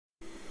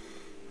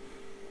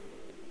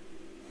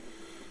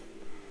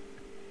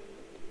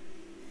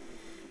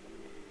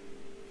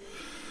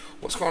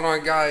What's going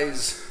on,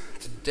 guys?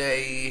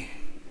 Today,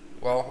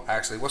 well,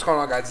 actually, what's going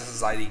on, guys? This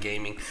is ID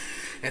Gaming,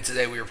 and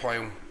today we are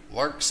playing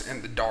Lurks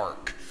in the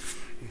Dark.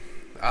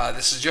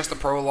 This is just a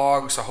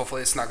prologue, so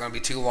hopefully it's not going to be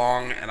too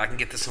long, and I can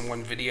get this in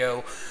one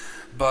video.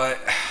 But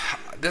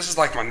this is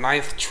like my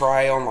 9th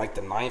try on like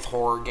the 9th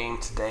horror game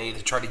today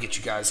to try to get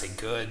you guys a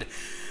good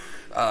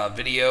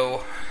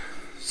video.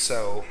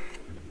 So,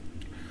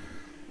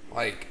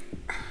 like,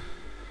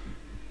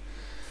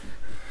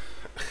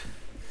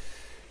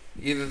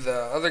 either the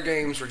other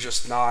games were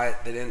just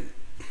not, they didn't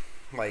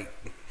like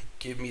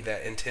give me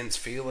that intense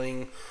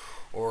feeling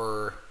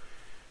or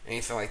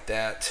anything like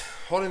that.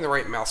 Holding the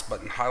right mouse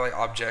button, highlight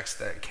objects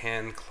that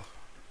can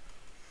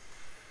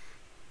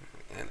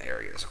and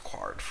areas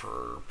acquired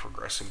for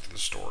progressing through the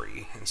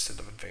story instead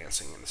of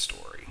advancing in the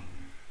story.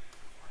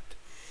 What?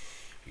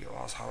 You get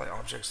lost, highlight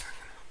objects.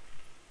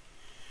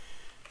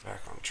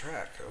 Back on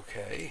track,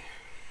 okay.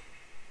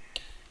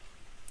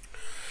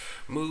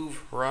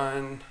 Move,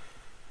 run,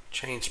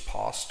 change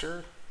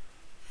posture.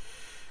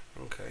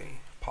 Okay,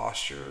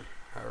 posture,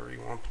 however you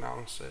want to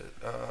pronounce it.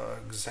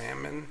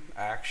 Examine,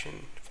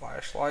 action,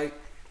 flashlight,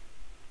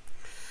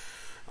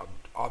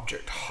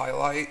 object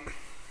highlight.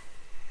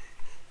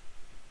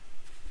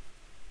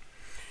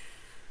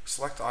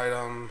 Select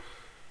item,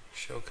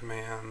 show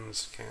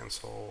commands,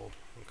 cancel,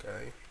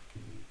 okay.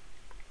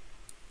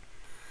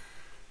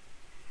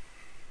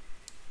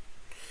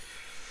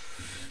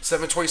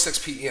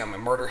 "7:26 p.m. A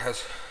murder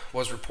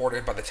was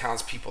reported by the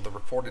townspeople. The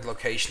reported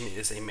location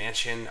is a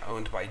mansion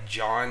owned by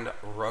John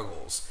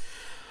Ruggles.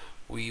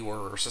 We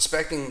were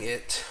suspecting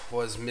it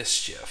was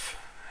mischief.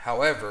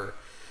 However,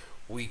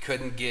 we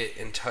couldn't get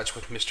in touch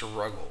with Mr.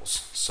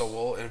 Ruggles, so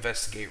we'll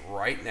investigate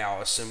right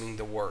now, assuming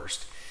the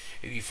worst.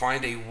 If you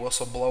find a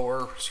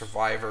whistleblower,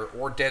 survivor,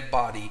 or dead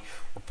body,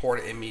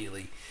 report it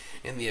immediately.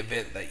 In the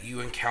event that you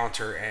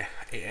encounter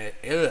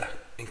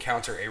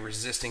a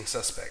resisting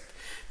suspect,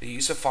 the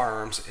use of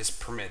firearms is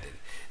permitted.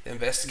 The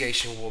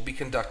investigation will be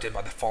conducted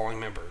by the following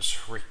members: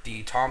 Rick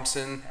D.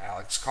 Thompson,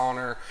 Alex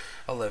Connor,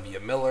 Olivia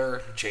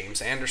Miller,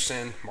 James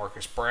Anderson,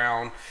 Marcus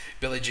Brown,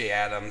 Billy J.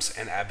 Adams,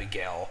 and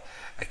Abigail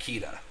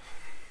Akita."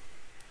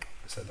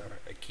 I said that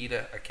right.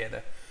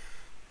 Akita.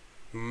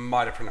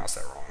 Might have pronounced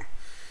that wrong.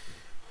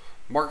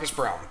 Marcus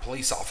Brown,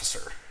 police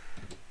officer.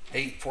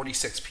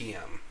 8:46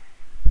 p.m.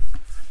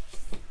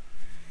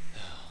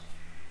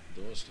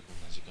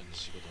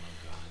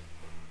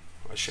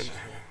 I shouldn't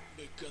have.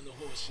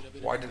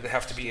 Why did it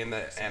have to be in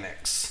the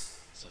annex?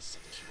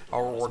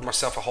 I'll reward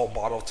myself a whole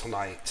bottle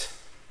tonight.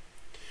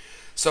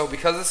 So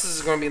because this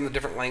is going to be in a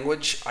different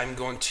language, I'm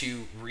going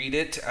to read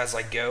it as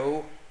I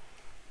go.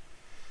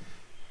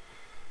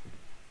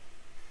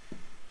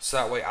 So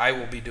that way I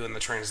will be doing the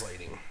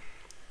translating.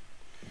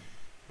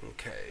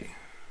 Okay.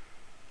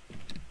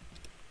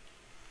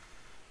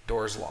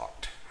 Door's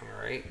locked.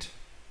 Alright.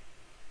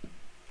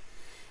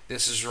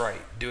 This is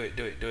right. Do it.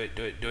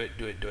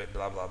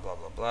 Blah, blah, blah,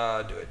 blah,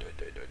 blah. Do it.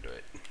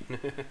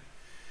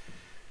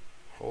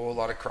 Whole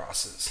lot of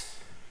crosses.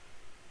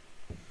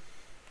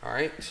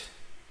 Alright.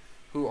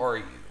 Who are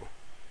you?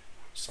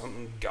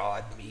 Something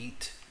god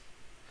meat.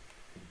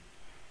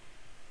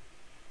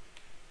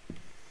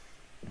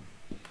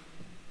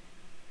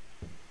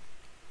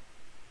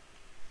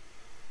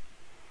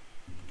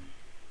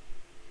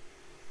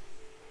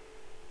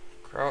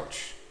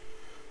 Crouch.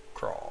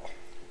 Crawl.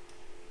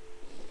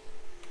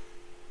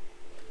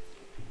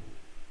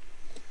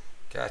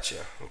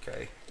 Gotcha.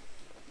 Okay.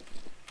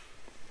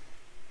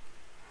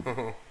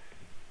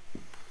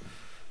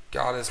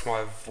 God is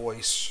my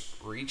voice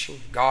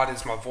reaching. God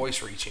is my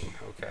voice reaching.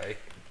 Okay.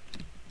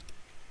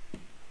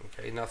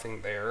 Okay,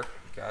 nothing there.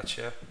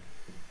 Gotcha.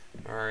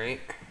 Alright.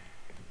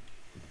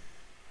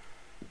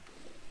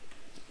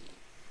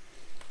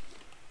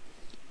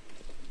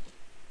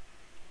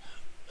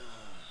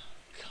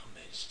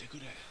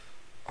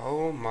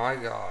 Oh my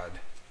god.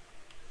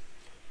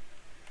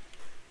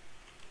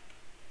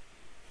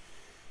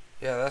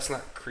 Yeah, that's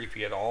not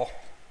creepy at all.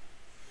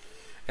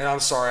 And I'm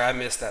sorry I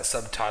missed that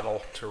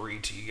subtitle to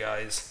read to you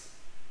guys.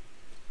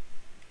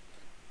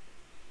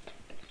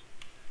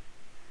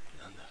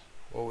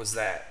 What was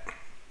that?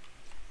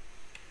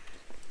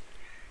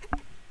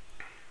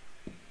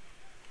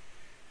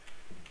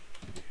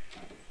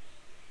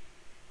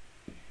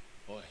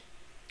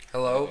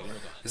 Hello?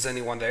 Is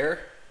anyone there?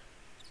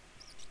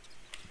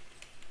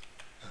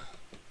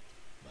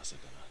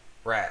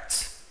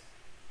 Rats.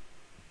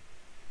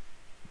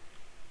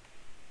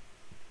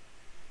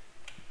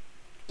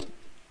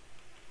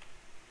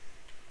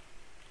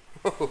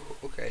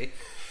 Okay.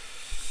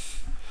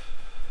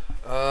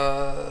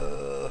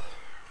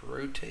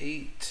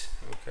 Rotate.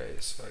 Okay,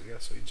 so I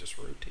guess we just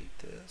rotate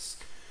this.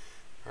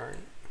 Alright.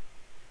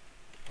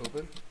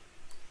 Open.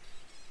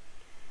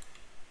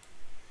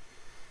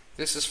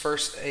 This is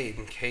first aid.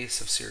 In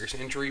case of serious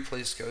injury,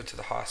 please go to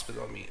the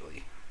hospital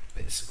immediately.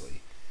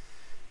 Basically.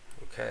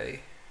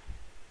 Okay.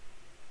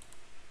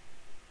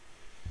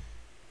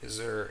 Is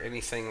there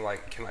anything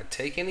like, can I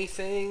take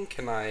anything?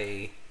 Can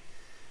I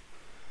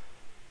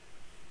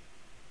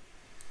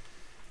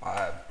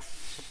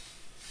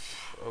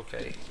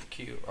Okay,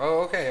 cute. Oh,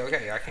 okay,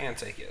 okay, I can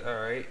take it.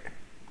 Alright.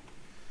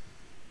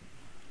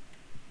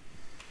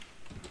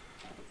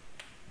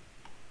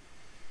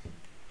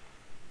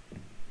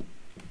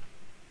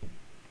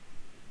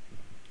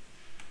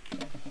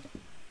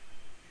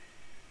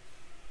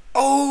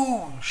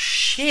 Oh,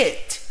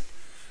 shit!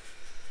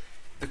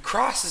 The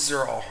crosses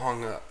are all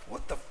hung up.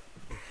 What the...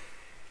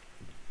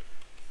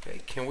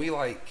 Okay, can we,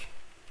 like...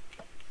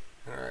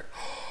 Alright.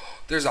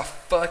 There's a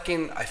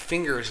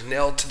finger is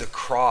nailed to the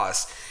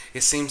cross.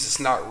 It seems it's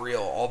not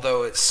real,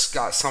 although it's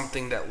got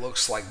something that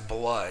looks like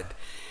blood.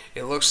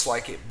 It looks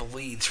like it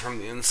bleeds from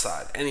the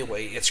inside.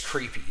 Anyway, it's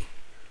creepy.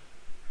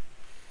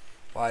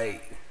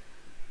 Like,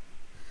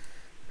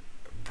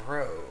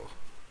 bro.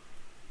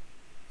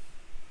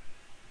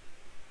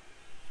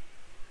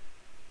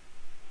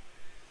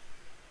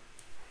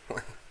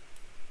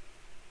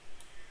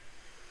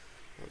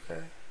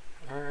 Okay,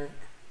 alright.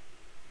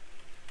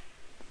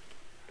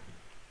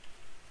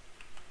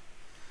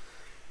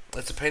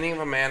 It's a painting of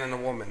a man and a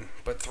woman,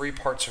 but 3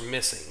 parts are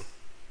missing.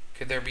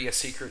 Could there be a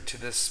secret to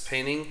this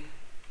painting?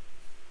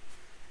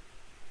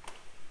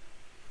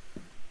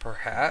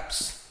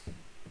 Perhaps.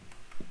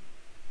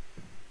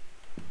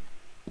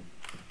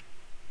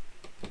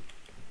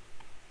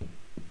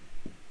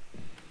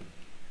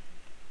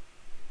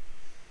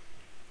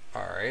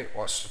 Alright,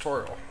 watch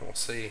tutorial. We'll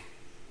see.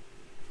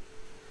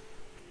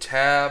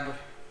 Tab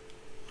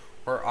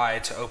or I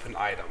to open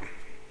item.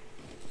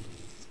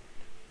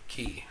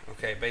 Key.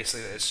 Okay,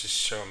 basically it's just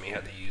showing me how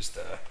to use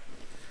the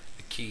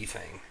key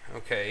thing.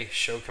 Okay,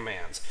 show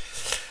commands.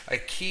 The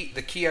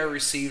key I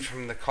received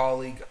from the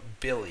colleague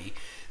Billy.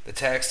 The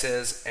tag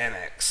says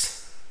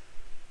annex.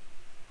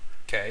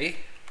 Okay.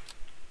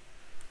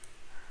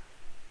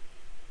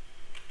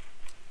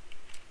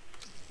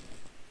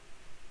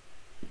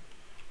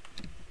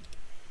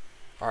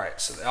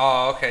 Alright,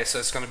 so okay, so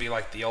it's gonna be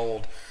like the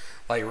old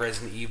like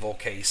Resident Evil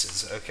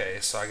cases. Okay,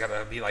 so I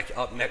gotta be like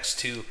up next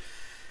to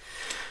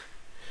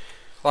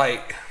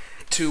like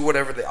to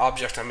whatever the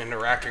object I'm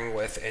interacting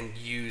with and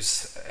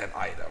use an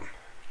item.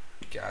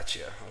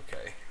 Gotcha.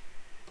 Okay.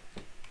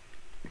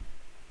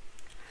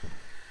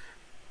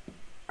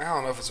 I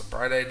don't know if it's a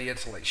bright idea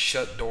to like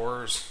shut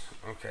doors.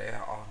 Okay,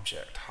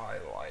 object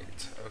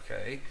highlight.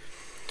 Okay.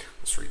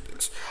 Let's read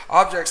this.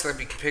 Objects that can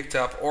be picked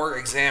up or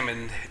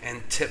examined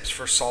and tips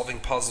for solving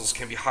puzzles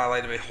can be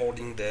highlighted by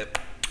holding the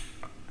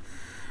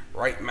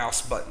right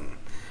mouse button.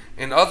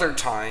 At other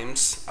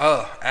times,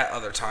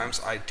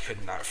 I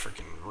could not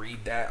freaking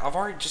read that. I've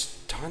already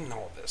just done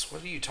all this.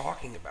 What are you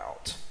talking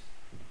about?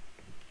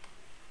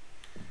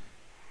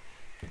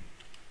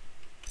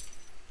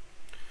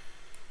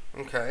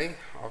 Okay,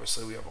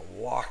 obviously we have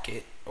a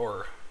locket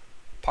or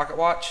pocket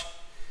watch,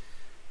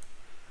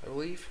 I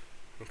believe.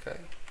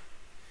 Okay.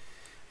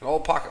 An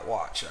old pocket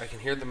watch. I can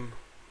hear the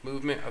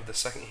movement of the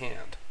second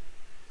hand.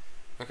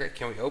 Okay,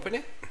 can we open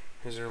it?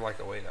 Is there like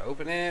a way to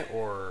open it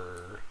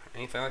or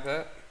anything like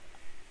that?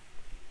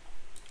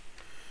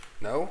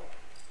 No?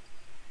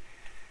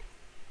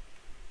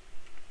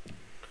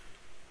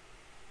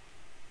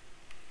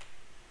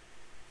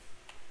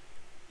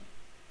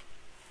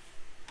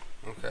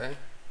 Okay.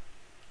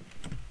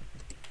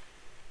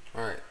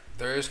 Alright.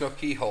 There is no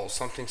keyhole.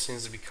 Something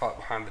seems to be caught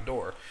behind the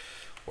door.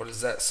 What does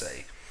that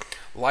say?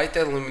 Light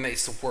that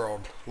illuminates the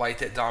world. Light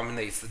that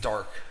dominates the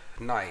dark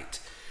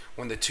night.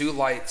 When the two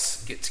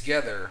lights get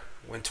together,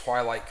 when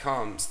twilight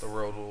comes, the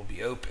world will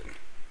be open.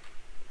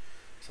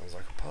 Sounds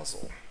like a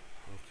puzzle.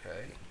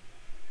 Okay.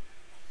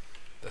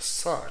 The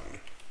sun.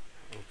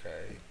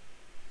 Okay.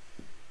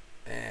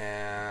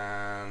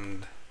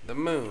 And the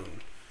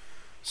moon.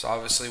 So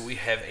obviously we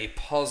have a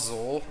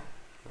puzzle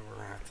that we're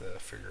going to have to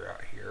figure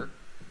out here.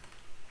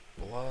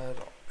 Blood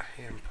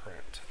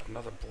handprint.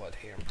 Another blood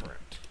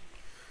handprint.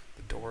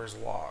 The door is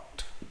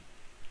locked.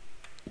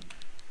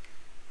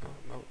 Oh,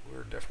 no,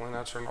 we're definitely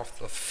not turning off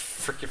the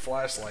freaking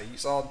flashlight. You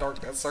saw how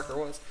dark that sucker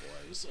was?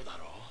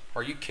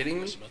 Are you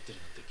kidding me?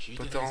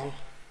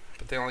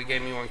 But they only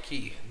gave me one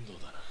key.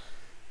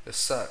 This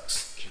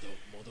sucks.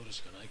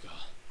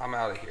 I'm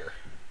out of here.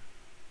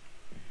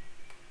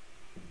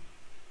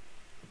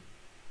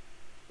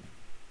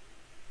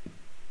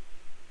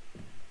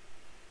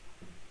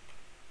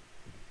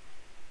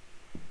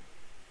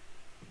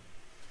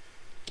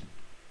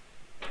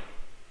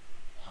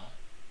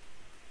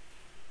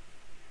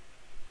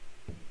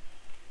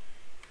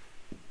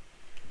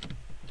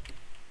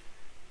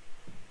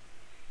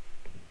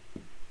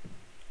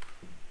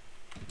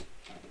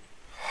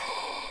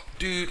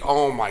 Dude,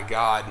 oh my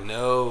god,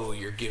 no,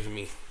 you're giving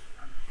me...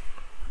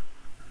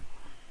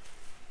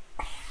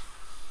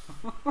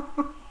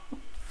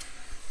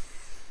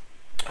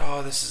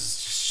 Oh, this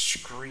is just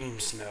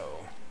screams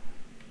no.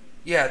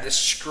 Yeah, this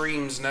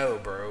screams no,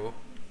 bro.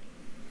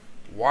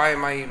 Why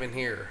am I even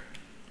here?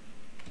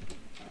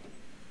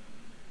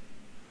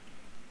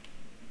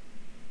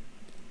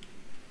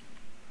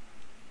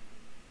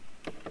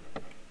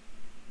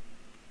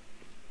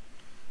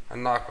 I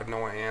knocked but no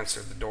one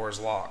answered. The door is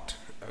locked.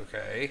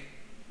 Okay.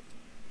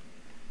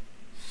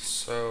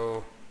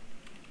 So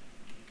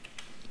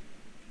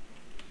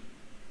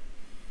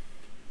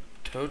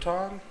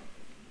Toton?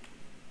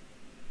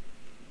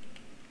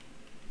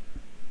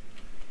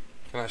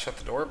 Can I shut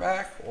the door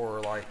back?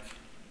 Or like...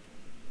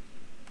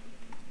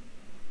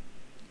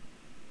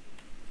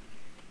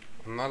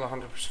 I'm not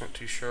 100%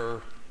 too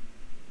sure.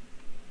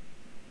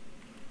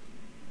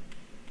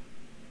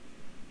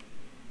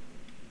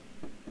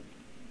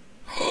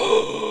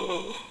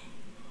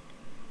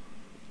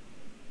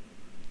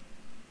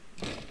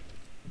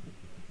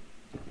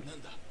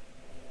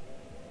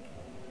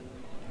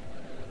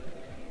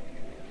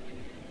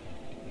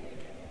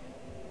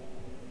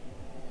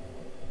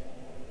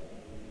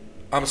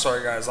 I'm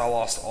sorry guys, I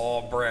lost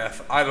all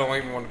breath. I don't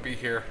even want to be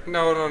here.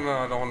 No, no, no,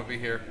 I don't want to be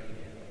here.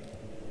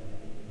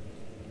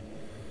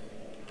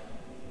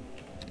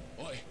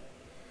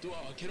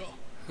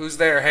 Who's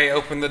there? Hey,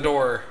 open the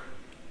door.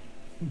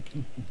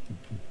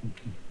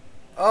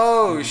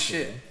 Oh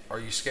shit. Are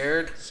you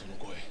scared?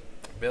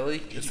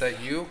 Billy, is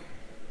that you?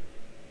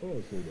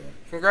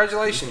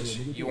 Congratulations,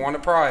 you won a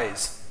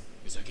prize.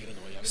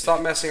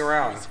 Stop messing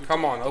around.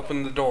 Come on,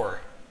 open the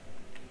door.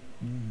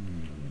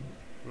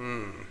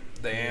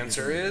 The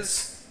answer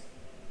is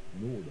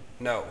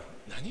no.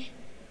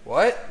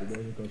 What?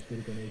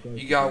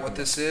 You got what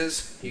this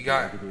is? You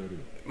got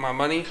my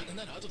money?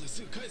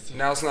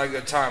 Now's not a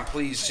good time.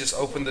 Please just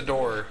open the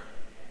door.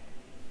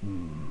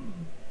 You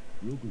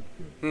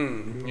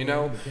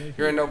know,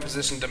 you're in no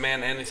position to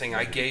demand anything.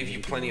 I gave you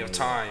plenty of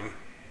time.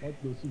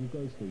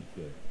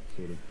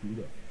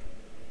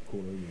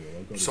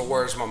 So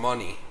where's my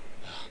money?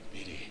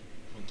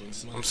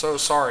 I'm so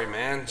sorry,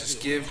 man.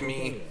 Just give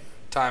me...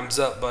 Time's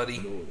up,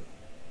 buddy.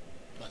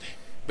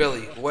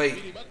 Billy,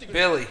 wait.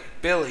 Billy,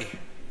 Billy.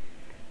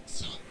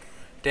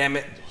 Damn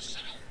it.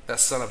 That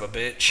son of a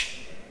bitch.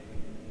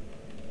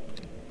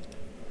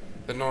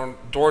 The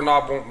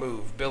doorknob won't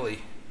move. Billy.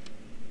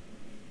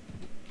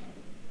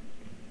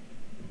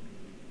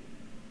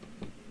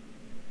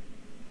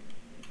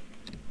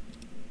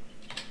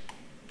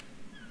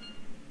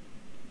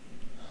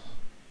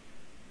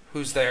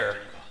 Who's there?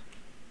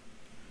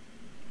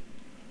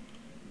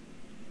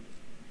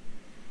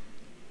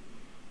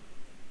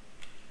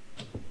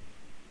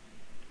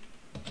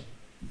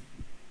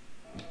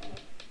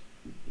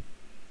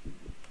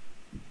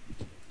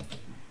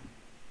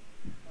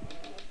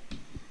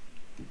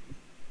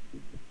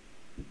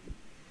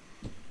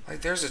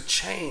 Like there's a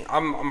chain.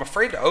 I'm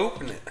afraid to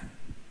open it.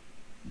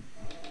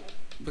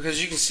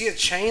 Because you can see a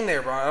chain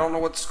there, but I don't know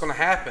what's gonna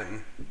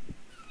happen.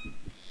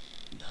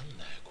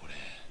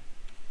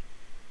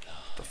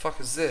 The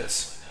fuck is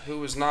this?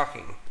 Who is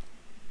knocking?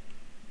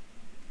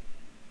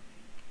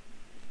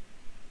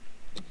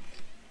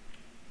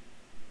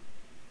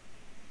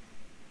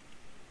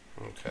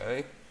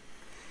 Okay.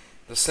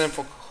 The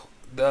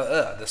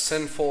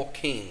sinful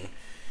king.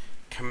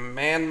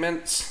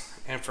 Commandments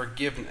and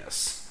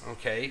forgiveness.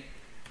 Okay.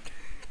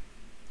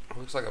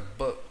 Looks like a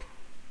book,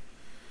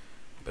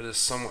 but it's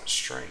somewhat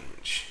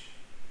strange.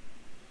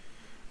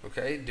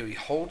 Okay, do we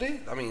hold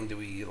it? I mean, do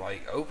we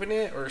like open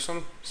it or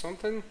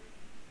something?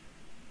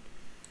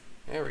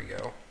 There we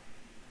go.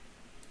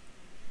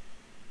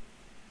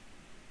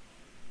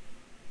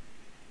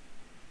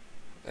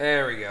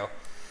 There we go.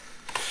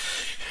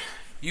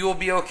 You will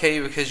be okay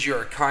because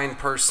you're a kind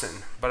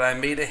person, but I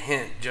made a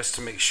hint just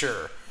to make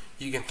sure.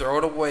 You can throw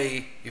it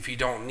away if you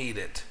don't need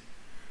it.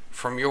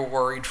 From your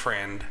worried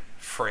friend,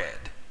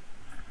 Fred.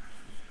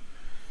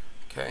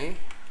 Okay.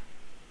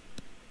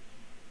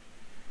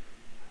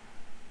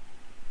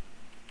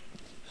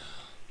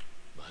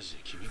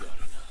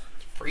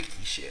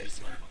 Freaky shit.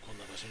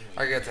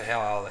 I get the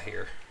hell out of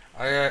here.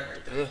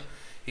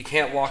 You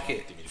can't lock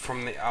it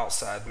from the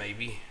outside,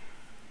 maybe.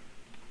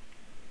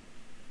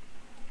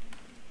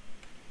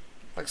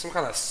 Like some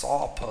kind of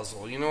saw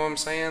puzzle, you know what I'm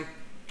saying?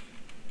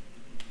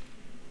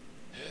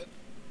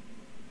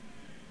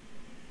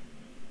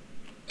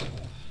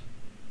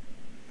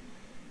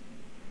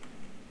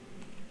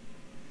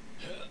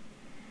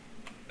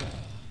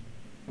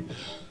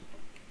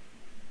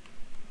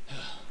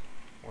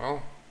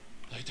 Well,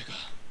 I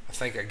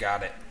think I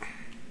got it.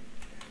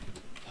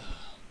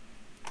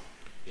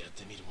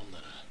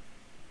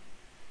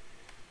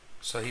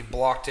 So he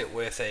blocked it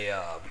with a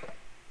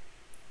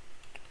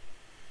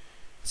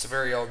it's a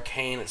very old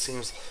cane. It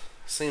seems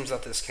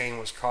that this cane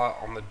was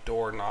caught on the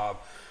doorknob.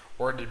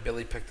 Where did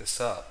Billy pick this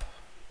up?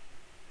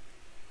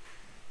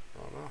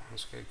 I don't know.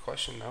 That's a good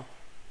question though.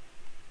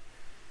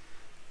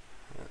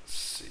 Let's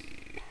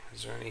see.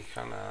 Is there any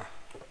kind of...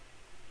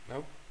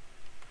 Nope.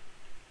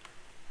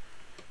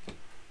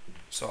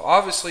 So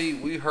obviously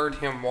we heard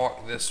him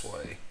walk this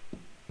way.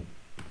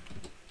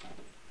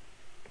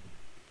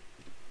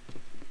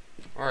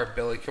 Alright,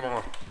 Billy, come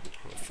on.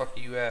 Where the fuck are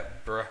you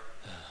at, bruh?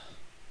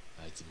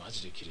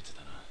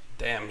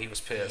 Damn, he was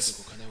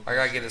pissed. I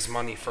gotta get his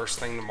money first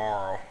thing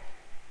tomorrow.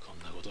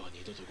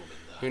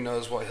 Who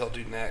knows what he'll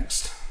do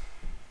next?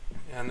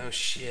 Yeah, no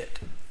shit.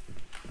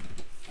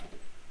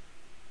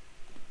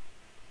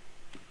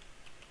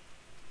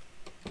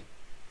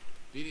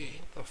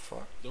 What the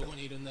fuck?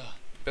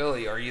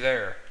 Billy, are you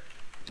there?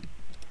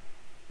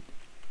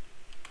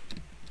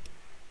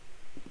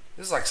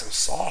 This is like some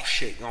Saw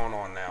shit going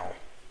on now.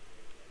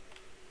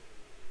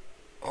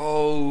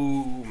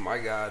 Oh my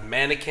god.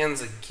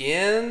 Mannequins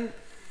again?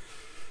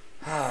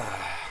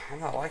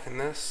 I'm not liking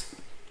this.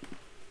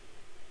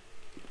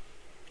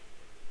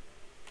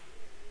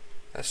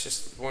 That's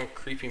just one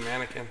creepy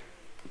mannequin.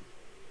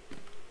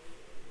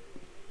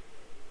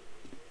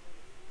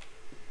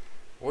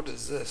 What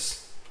is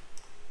this?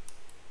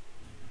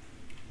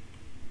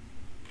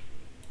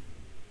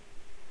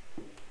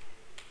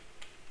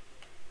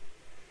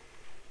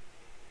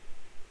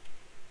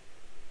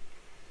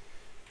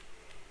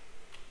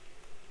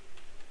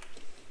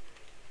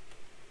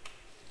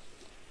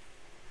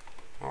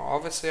 Well,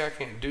 obviously I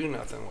can't do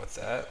nothing with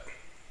that.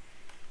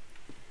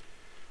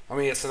 I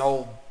mean, it's an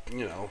old,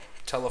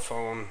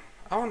 telephone.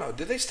 I don't know.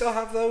 Do they still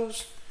have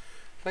those?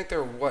 I think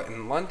they're, what,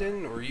 in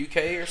London or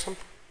UK or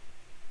something?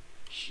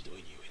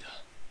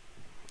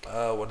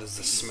 What is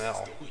the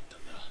smell?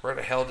 Where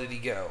the hell did he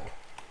go?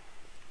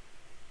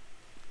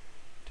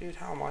 Dude,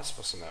 how am I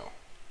supposed to know?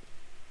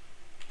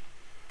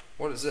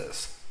 What is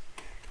this?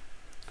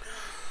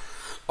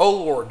 O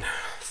Lord,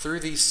 through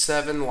these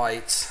 7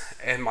 lights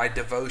and my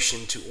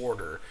devotion to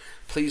order,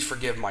 please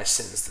forgive my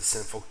sins, the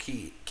sinful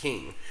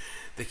king.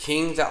 The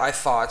king that I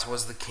thought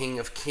was the king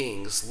of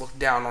kings looked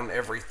down on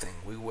everything.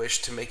 We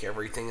wished to make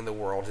everything in the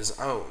world his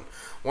own.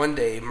 One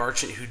day, a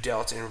merchant who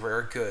dealt in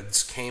rare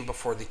goods came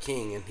before the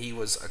king, and he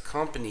was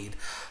accompanied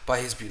by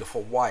his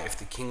beautiful wife.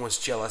 The king was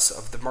jealous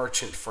of the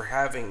merchant for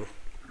having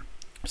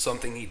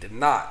something he did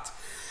not.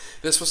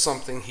 This was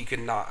something he could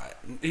not.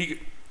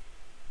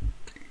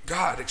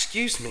 God,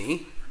 excuse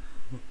me.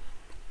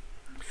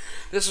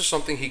 This was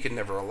something he could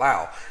never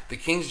allow. The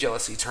king's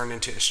jealousy turned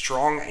into a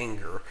strong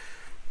anger.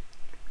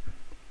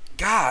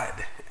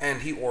 God,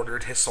 and he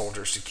ordered his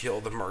soldiers to kill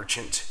the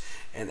merchant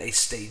in a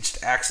staged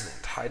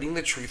accident. Hiding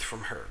the truth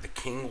from her, the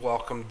king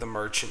welcomed the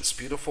merchant's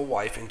beautiful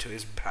wife into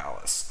his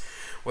palace.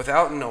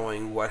 Without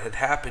knowing what had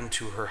happened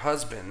to her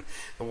husband,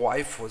 the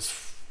wife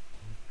was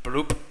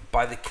blooped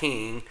by the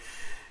king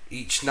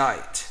each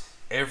night.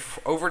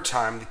 Over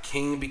time, the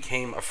king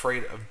became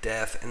afraid of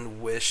death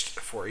and wished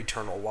for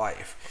eternal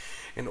life.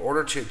 In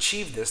order to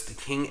achieve this, the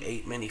king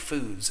ate many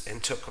foods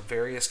and took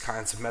various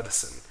kinds of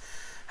medicine.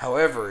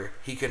 However,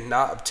 he could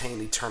not obtain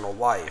eternal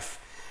life,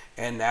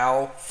 and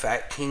now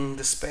fat king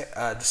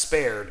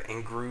despaired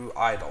and grew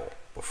idle.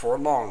 Before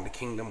long, the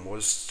kingdom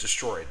was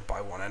destroyed by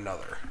one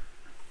another.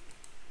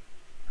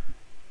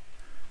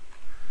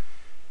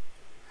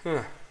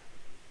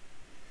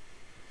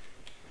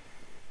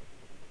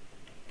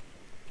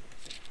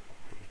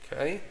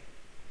 Okay.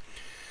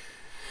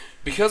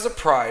 Because of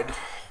pride,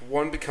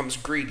 one becomes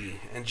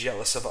greedy and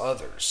jealous of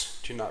others.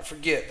 Do not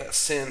forget that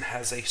sin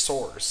has a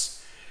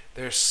source.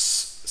 There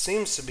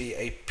seems to be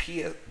a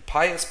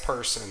pious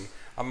person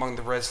among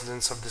the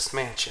residents of this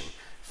mansion.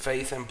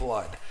 Faith and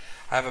blood.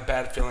 I have a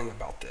bad feeling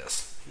about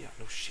this. Yeah,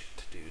 no shit,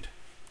 dude.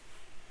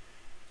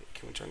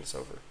 Can we turn this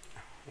over?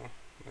 Well,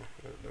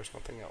 there's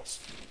nothing else.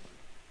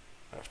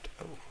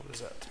 Oh, what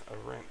is that? A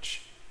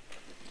wrench.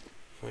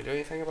 Can we do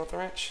anything about the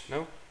wrench?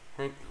 No?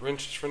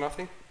 Wrench is for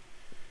nothing?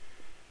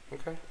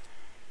 Okay.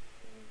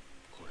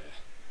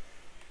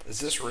 Is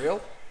this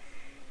real?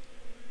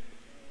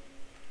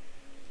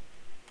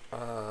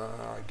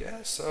 I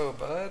guess so,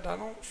 bud. I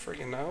don't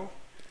freaking know.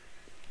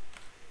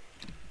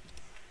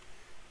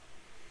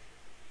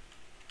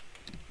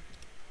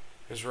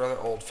 It's rather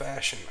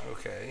old-fashioned.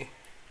 Okay.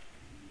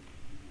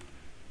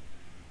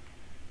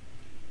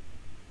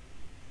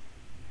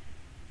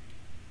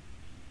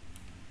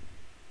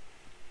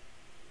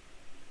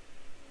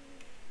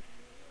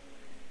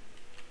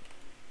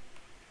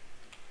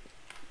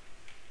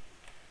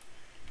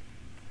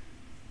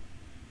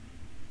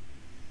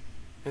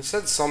 It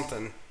said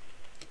something.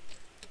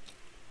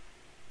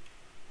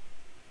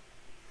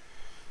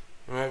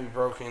 It might be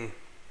broken.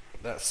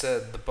 That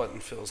said, the button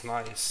feels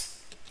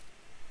nice.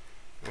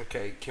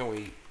 Okay, can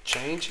we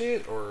change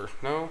it or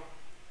no?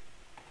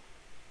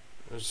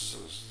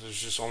 There's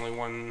just only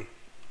one.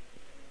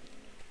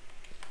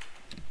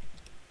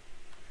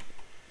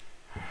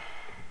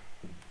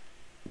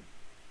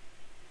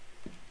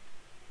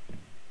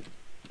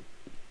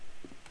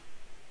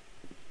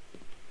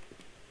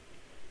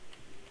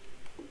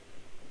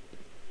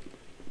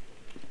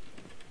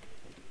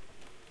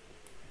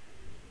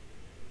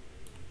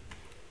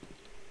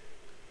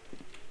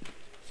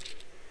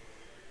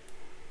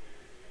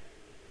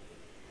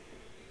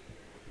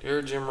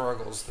 Dear Jim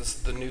Ruggles, this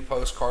is the new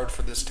postcard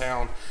for this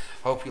town.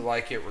 Hope you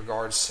like it.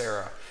 Regards,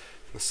 Sarah.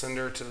 The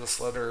sender to this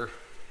letter.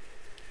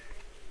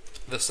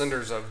 The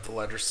senders of the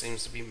letter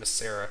seems to be Miss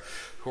Sarah,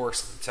 who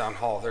works at the town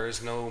hall. There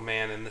is no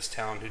man in this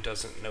town who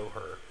doesn't know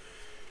her.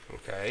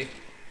 Okay.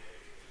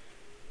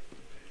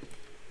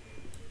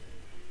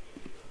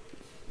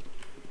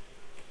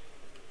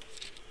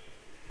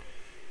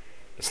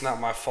 It's not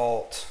my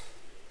fault.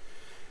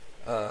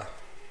 I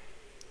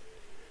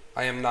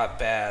am not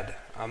bad.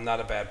 I'm not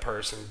a bad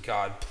person.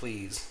 God,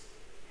 please.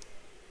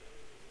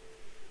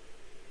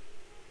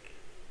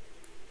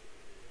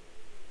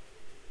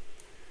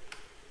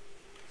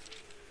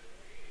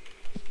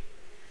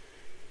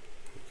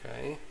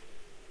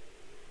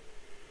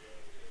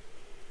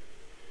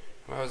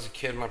 When I was a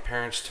kid, my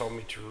parents told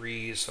me to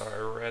read, so I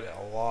read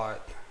a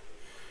lot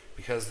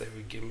because they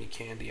would give me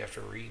candy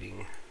after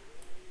reading.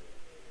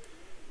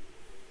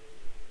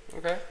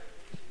 Okay.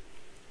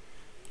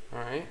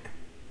 Alright.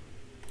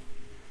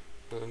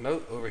 There's a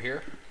note over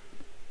here.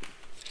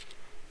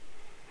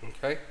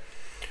 Okay.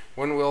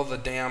 When will the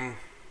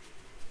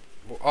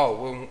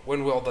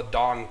when will the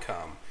dawn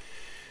come?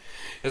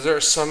 Is there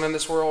a sun in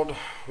this world?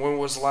 When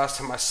was the last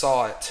time I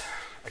saw it?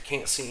 I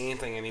can't see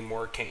anything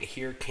anymore. Can't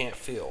hear, can't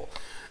feel.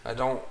 I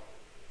don't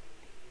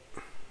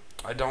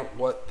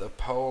what the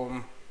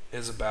poem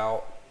is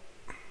about.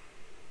 I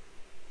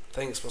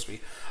think it's supposed to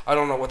be. I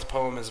don't know what the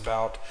poem is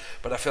about,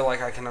 but I feel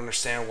like I can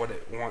understand what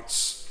it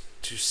wants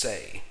to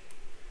say.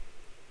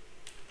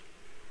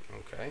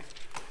 Okay.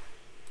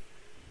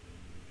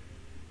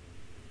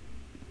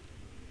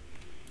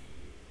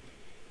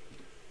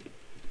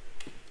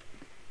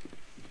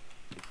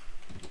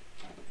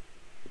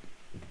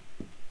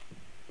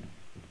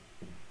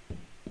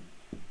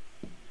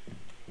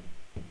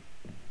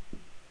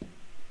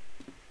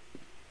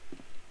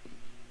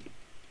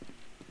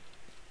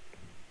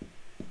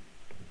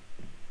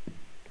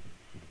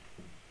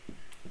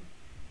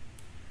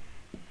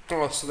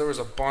 Oh, so there was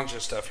a bunch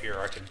of stuff here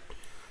I could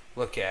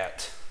look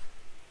at.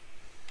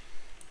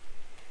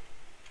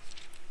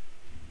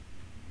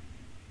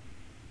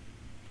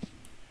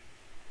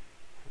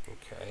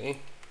 Okay.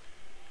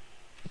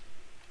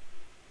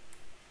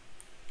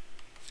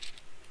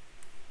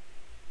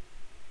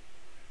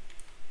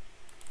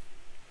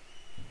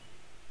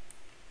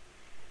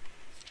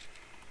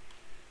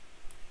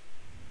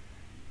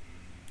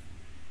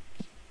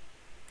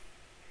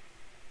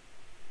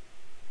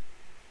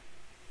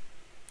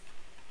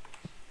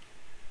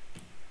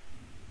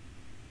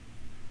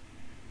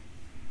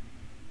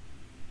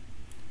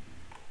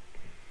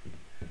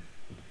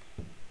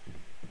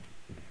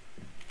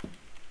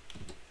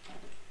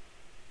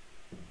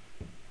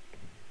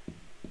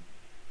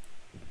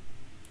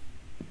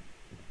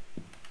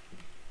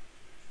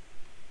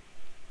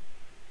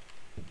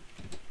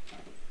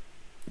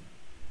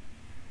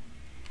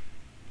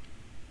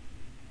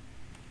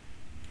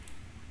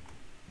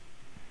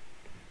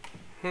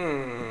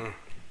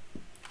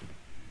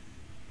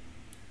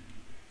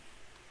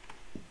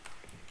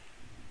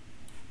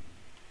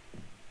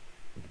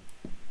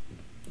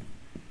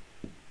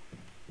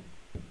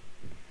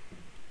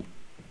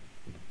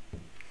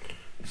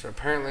 So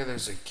apparently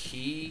there's a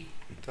key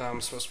that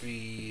I'm supposed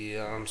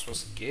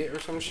to get or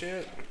some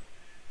shit.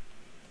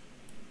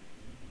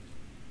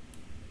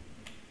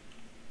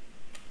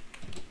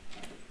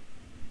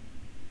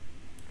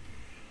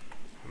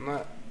 I'm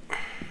not.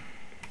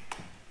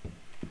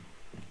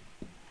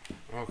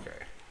 Okay.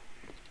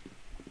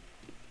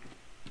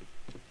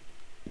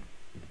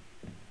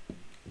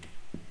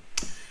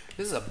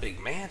 This is a big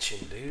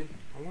mansion, dude.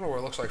 I wonder what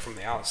it looks like from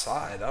the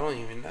outside. I don't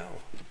even know.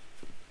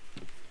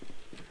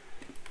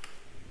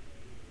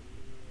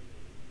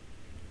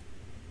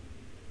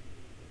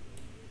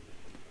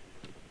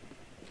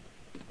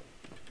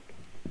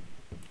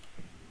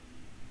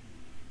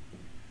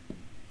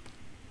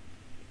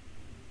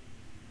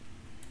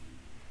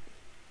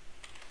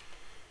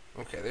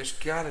 Okay, there's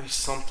gotta be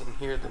something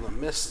here that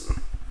I'm missing.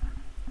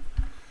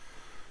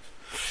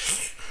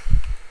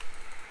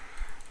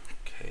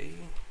 Okay.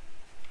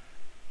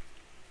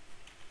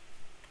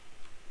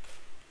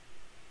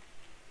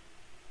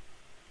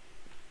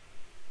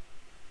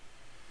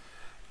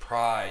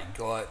 Pride,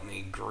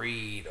 gluttony,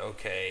 greed.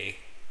 Okay.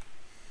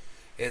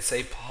 It's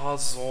a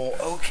puzzle.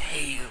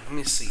 Okay, let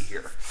me see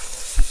here.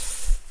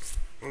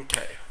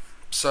 Okay.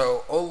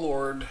 So, oh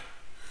Lord,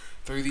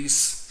 through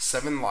these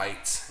 7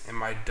 lights and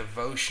my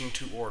devotion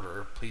to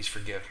order, please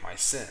forgive my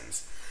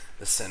sins.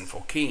 The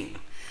sinful king.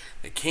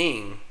 The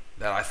king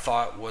that I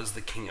thought was the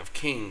King of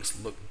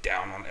Kings looked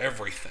down on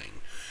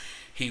everything.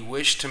 He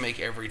wished to make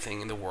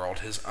everything in the world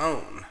his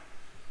own.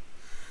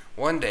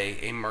 One day,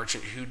 a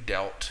merchant who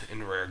dealt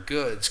in rare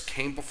goods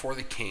came before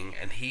the king,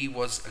 and he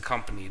was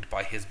accompanied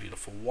by his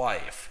beautiful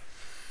wife.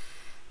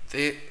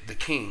 The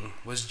king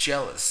was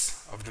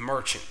jealous of the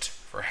merchant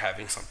for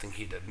having something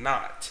he did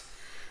not.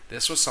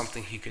 This was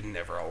something he could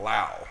never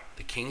allow.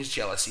 The king's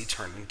jealousy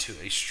turned into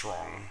a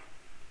strong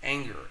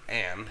anger,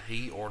 and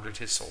he ordered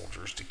his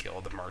soldiers to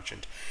kill the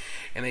merchant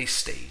in a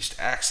staged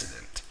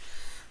accident.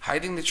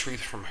 Hiding the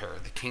truth from her,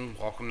 the king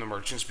welcomed the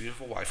merchant's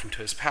beautiful wife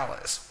into his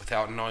palace.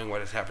 Without knowing what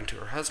had happened to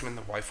her husband,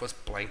 the wife was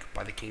blanked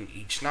by the king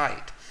each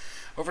night.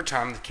 Over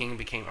time, the king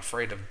became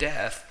afraid of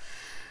death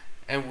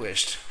and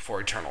wished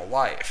for eternal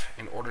life.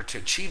 In order to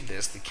achieve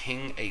this, the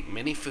king ate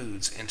many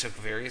foods and took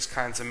various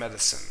kinds of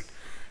medicine.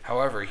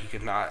 However, he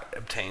could not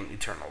obtain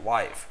eternal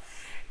life.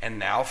 And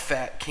now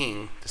fat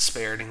king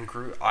despaired and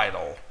grew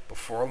idle.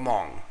 Before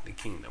long, the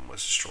kingdom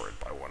was destroyed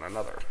by one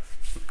another.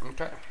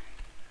 Okay.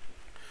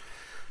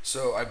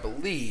 So I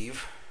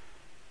believe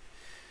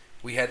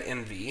we had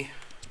envy.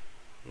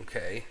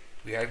 Okay.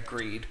 We had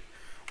greed.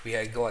 We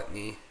had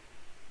gluttony.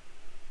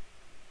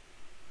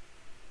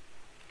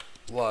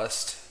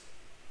 Lust.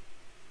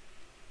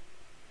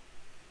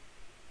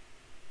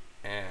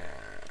 And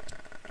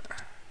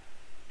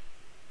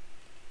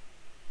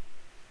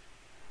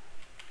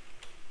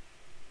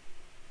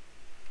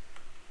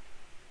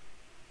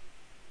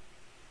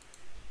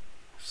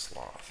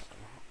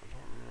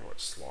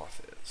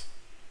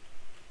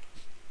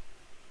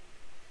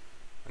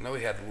I know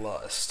we had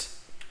lust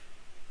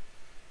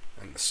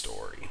in the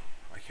story.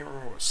 I can't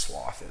remember what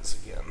sloth is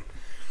again.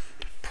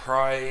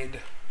 Pride.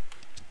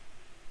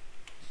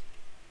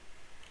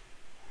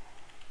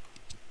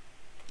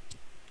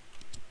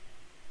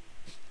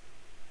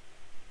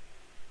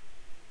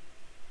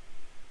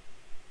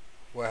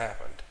 What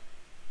happened?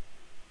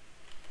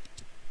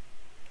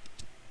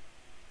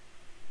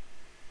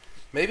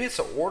 Maybe it's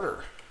an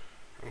order.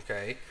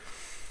 Okay.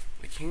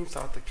 The king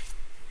thought the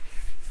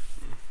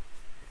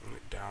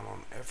went down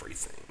on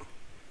everything.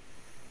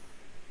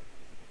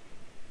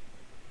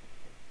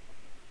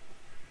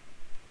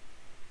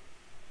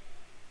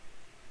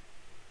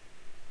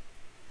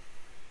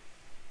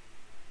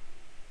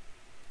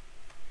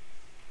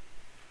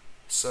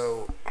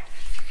 So,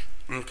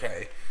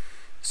 okay.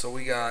 So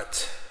we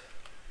got.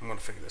 I'm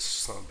gonna figure this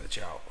son of a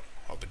bitch out.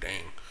 I'll be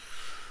dang.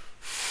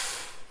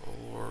 Oh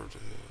Lord,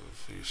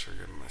 please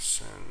forgive my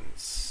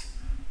sins.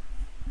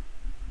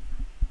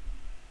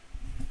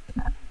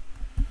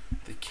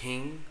 The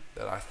king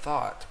that I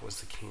thought was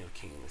the King of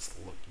Kings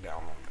looked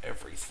down on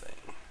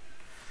everything.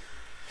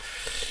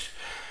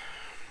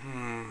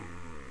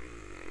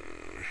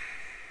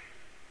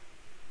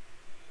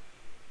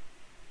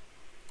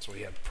 So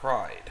we had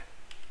pride.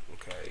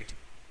 Okay.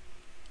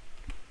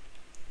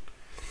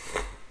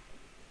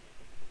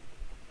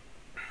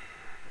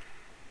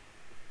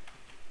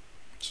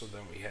 So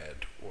then we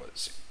had,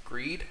 what's it,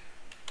 greed?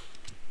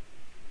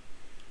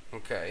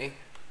 Okay.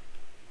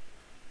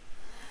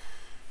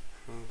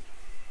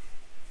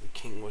 The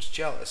king was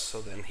jealous,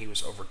 so then he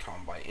was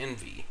overcome by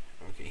envy.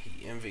 Okay,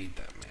 he envied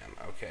that man.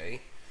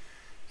 Okay.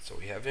 So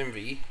we have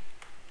envy.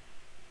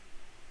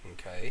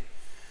 Okay.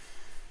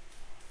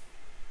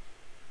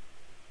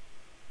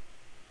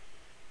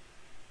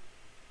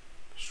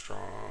 Strong.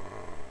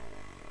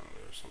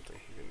 There's something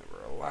he could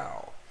never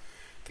allow.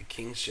 The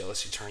king's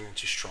jealousy turned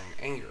into strong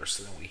anger.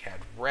 So then we had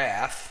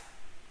wrath.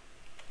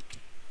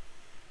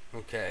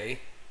 Okay.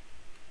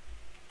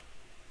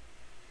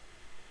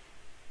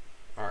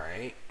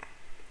 Alright.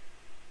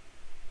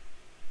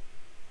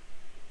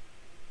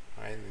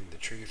 Hiding the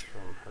truth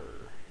from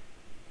her.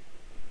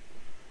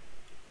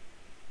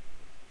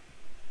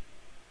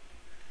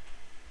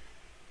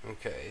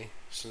 Okay.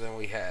 So then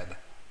we had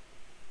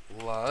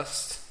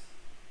lust.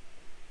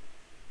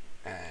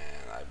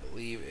 And I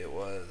believe it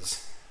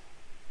was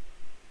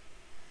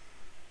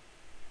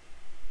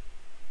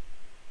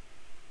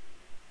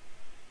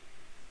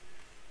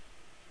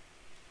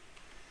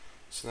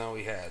so now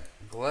we had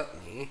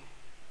gluttony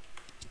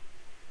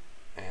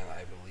and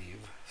I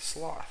believe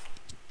sloth.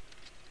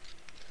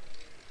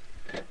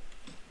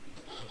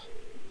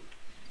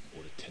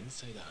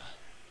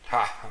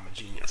 Ha, I'm a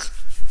genius.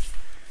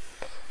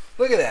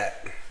 Look at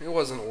that. It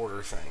was an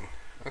order thing.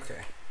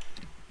 Okay.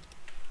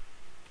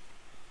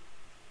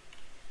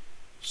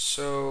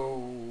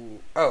 So,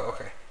 oh,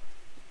 okay.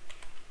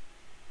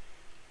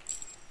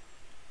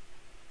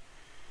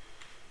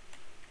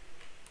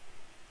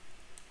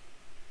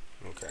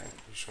 Okay,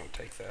 I'm just going to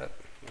take that.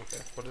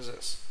 Okay, what is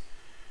this?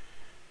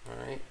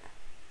 Alright,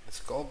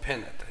 it's a gold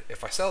pendant.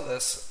 If I sell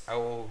this, I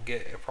will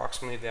get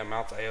approximately the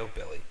amount I owe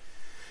Billy.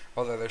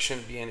 Although there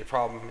shouldn't be any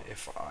problem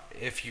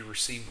if you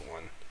receive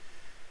one.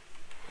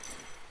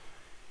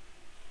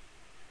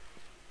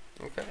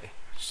 Okay,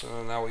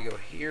 so now we go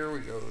here, we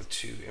go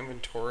to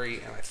inventory,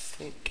 and I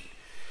think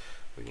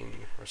we can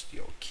press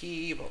the old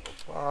key, blah blah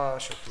blah,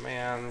 show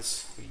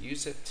commands, we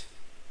use it.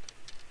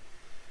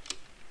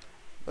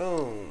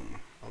 Boom,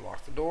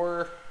 unlock the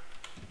door.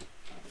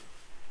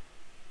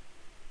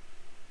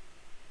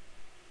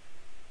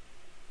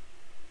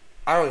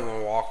 I don't even want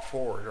to walk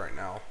forward right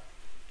now.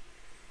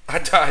 I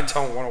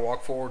don't want to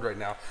walk forward right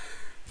now.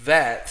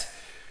 That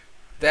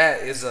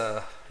is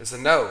a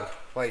no.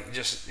 Like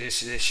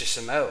it's just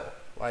a no.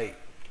 Like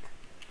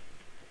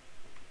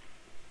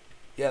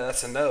yeah,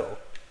 that's a no.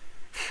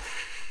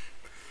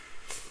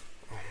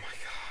 Oh my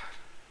god.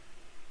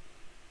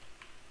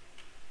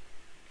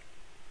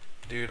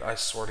 Dude, I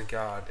swear to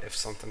God if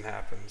something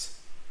happens.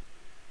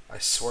 I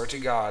swear to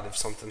God if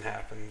something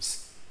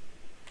happens.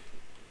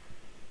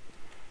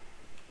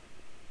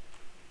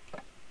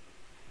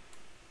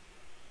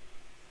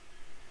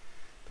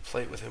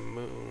 Plate with a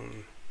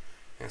moon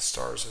and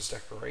stars as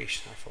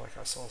decoration. I feel like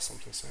I saw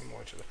something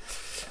similar to that.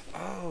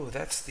 Oh,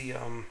 that's the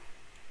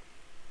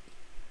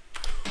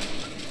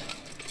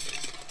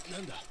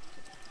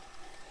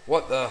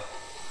what the?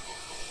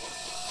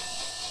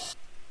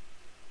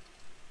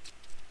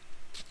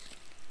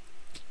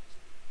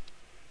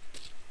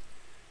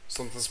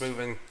 Something's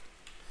moving.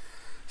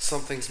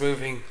 Something's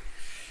moving.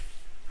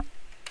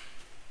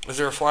 Is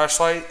there a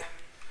flashlight?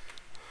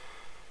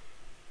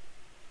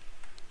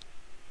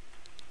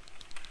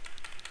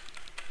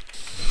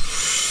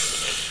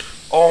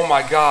 Oh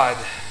my god,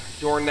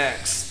 you're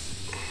next.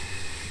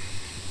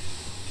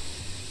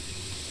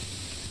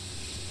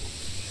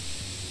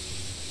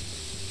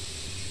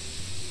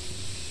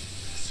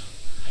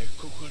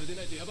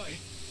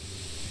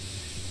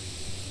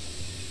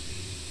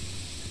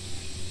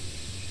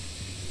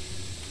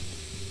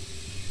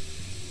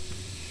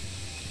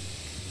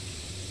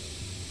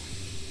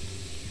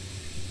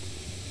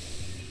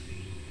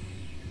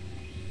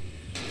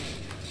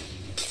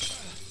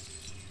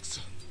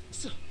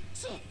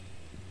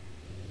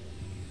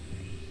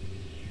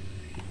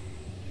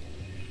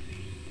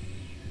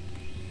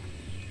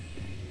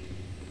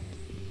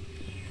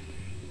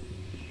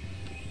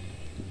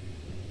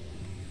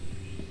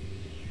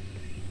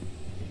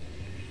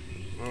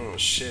 Oh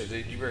shit,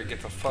 dude, you better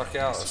get the fuck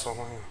out. That's all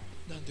I am.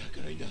 なんで開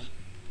かないんだ。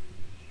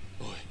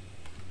おい、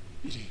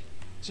ビリー、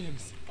ジェーム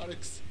ス、アレッ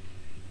クス、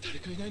誰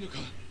かいないのか。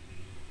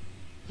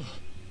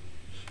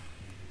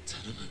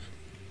頼む。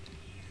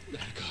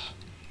誰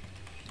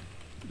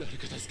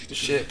か助けてくれ。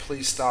 Shit,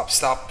 please stop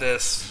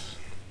this.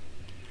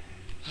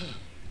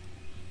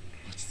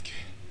 落ち着け。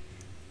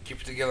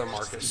 Keep it together,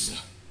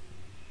 Marcus.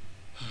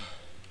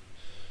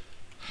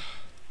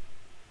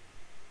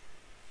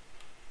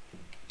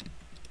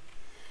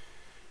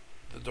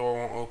 The door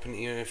won't open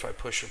even if I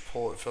push or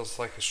pull. It feels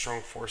like a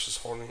strong force is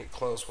holding it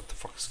closed. What the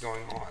fuck is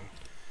going on?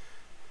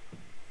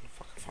 The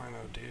fuck if I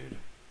know, dude.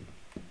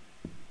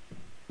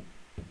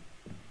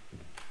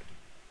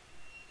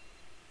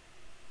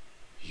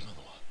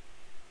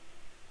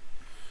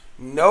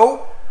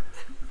 Nope.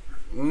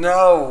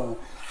 No.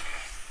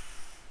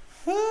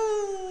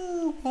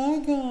 Oh my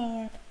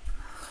god.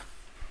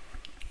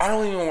 I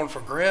don't even want to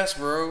progress,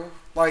 bro.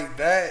 Like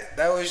that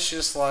was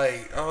just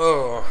like,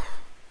 oh.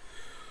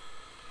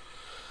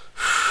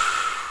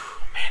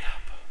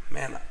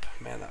 Man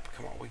up.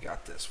 Come on, we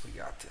got this. You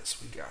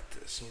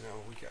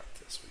know, we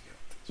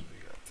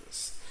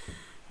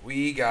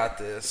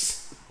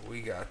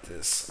got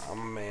this. I'm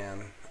a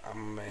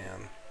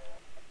man.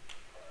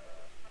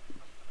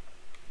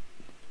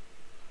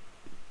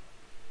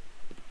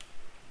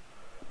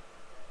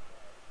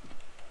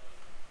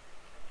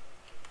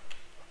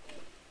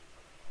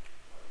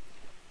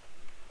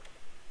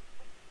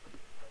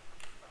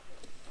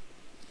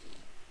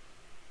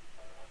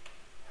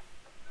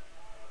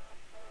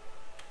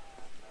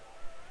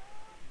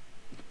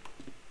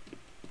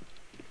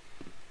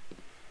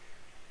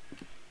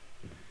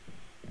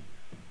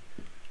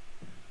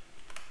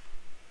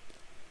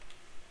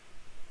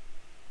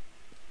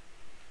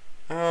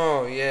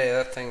 Oh, yeah,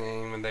 that thing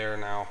ain't even there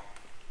now.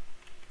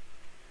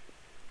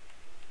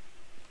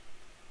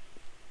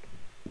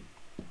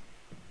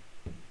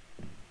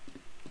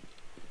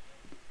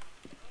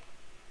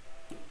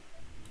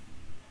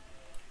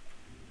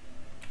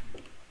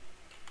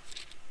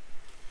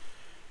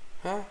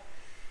 Huh?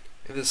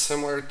 It is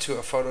similar to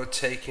a photo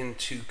taken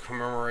to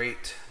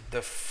commemorate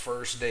the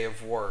first day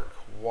of work.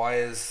 Why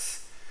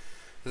is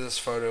this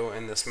photo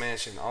in this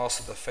mansion?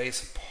 Also, the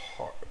face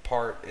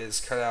part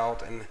is cut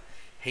out and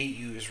 "Hate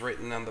You" is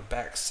written on the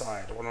back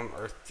side. What on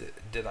earth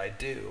did I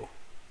do?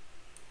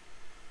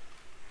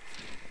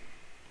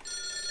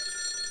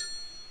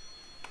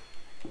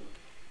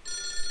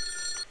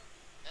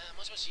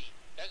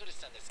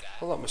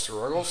 Hello,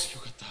 Mr. Ruggles.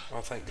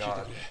 Oh, thank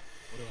God.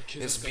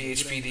 It's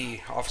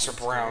BHPD. Officer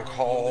Brown.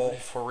 Call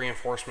for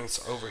reinforcements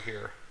over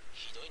here.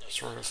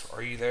 Mr. Ruggles,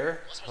 are you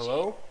there?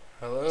 Hello?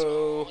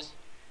 Hello?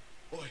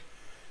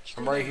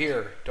 I'm right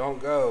here.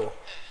 Don't go.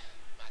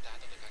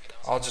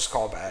 I'll just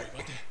call back.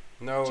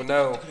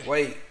 No.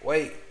 Wait.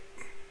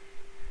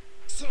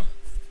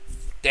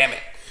 Damn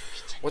it.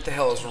 What the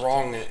hell is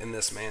wrong in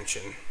this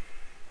mansion?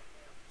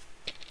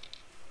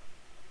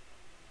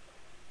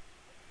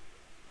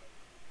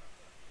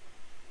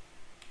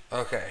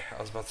 Okay, I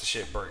was about to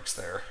shit bricks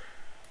there.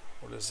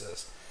 What is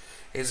this?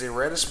 It is a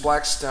reddish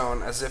black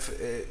stone as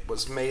if it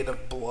was made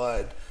of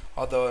blood.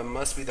 Although it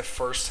must be the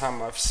first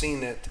time I've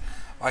seen it,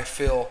 I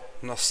feel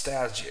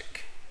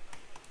nostalgic.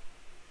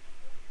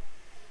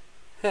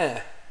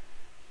 Huh.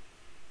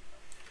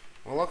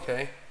 Well,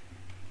 okay.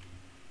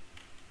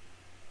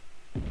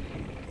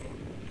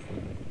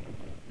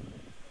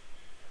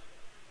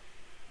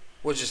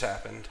 What just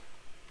happened?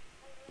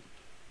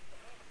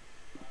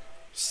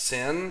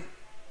 Sin?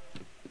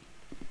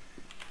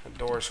 The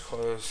door's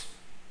closed.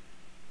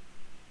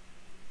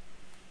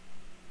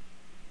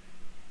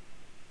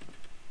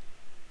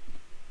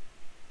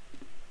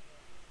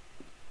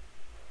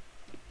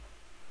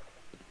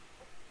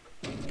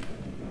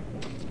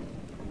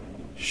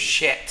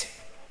 Shit.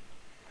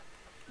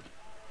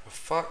 The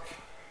fuck?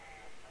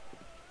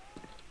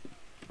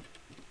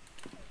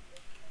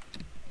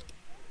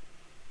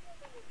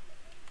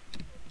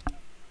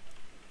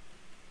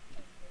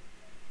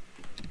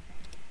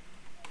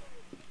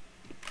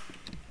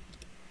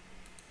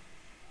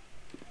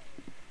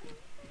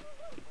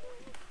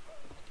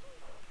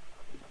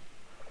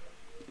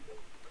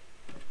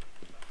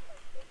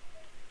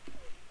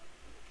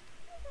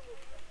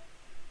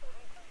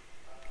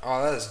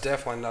 Oh, that is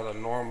definitely not a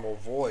normal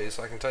voice,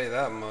 I can tell you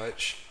that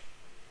much.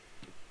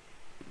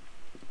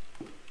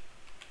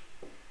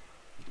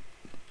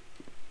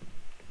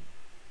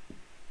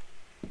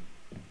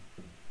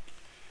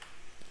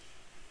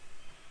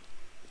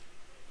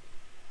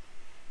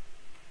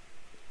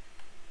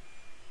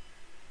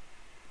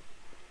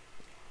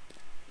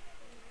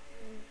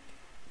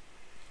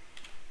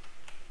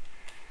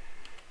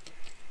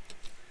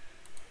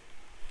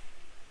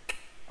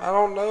 I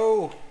don't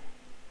know.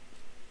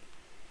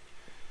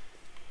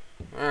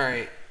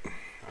 Alright,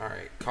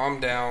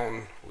 calm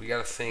down. We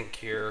gotta think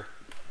here.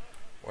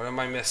 What am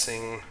I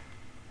missing?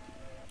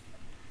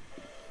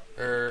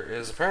 There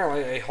is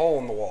apparently a hole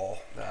in the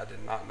wall that I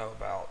did not know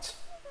about.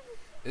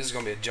 This is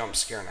gonna be a jump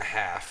scare and a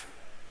half.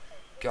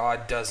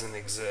 God doesn't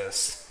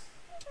exist.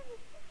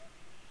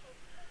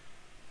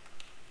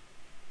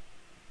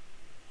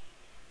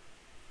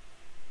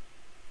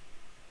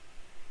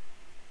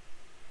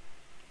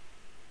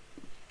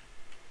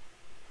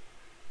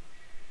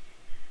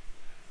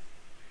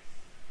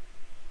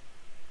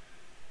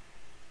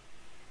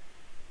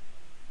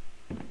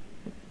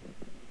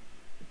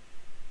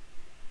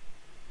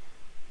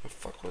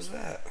 fuck was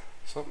that?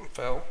 Something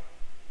fell.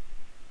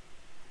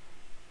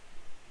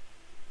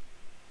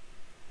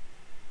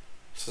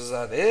 So is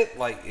that it?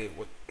 Like it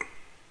would.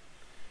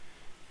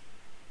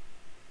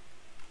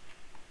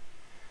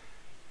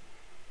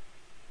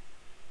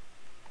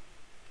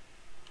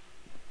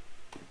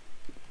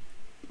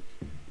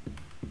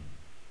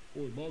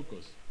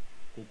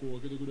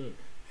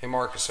 Hey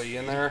Marcus, are you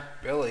in there?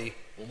 Billy,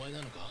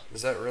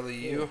 is that really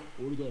you?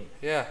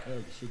 Yeah.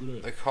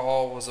 The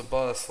call was a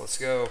bust. Let's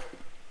go.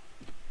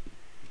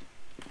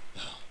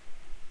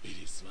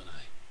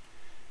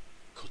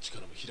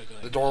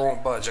 The door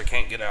won't budge. I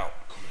can't get out.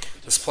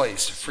 This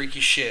place, freaky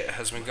shit,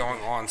 has been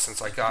going on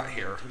since I got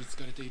here.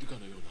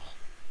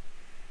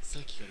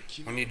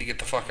 We need to get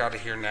the fuck out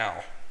of here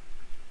now.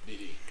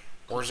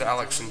 Where's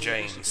Alex and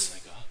James?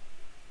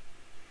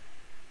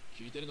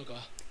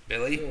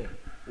 Billy?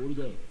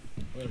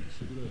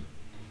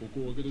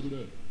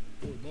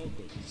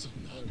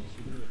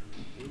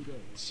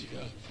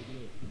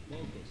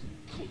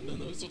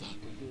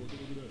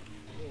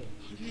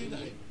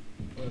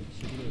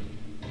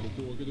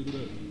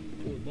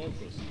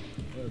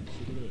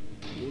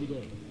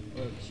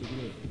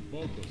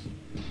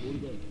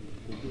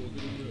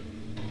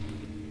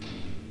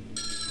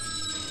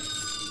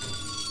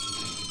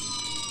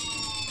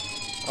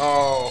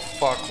 Oh,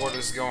 fuck, what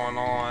is going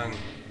on?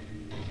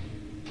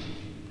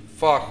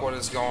 Fuck, what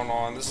is going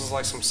on? This is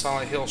like some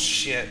Silent Hill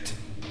shit.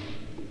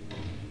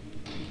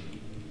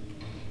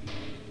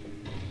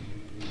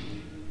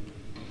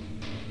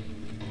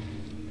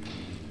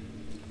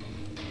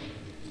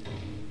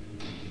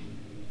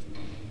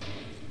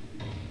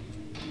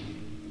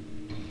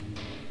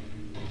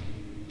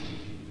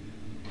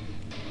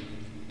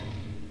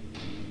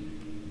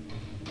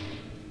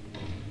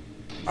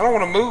 I don't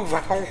want to move.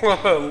 I don't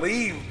want to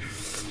leave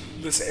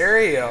this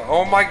area.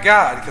 Oh my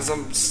god, because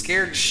I'm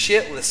scared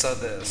shitless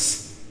of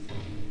this.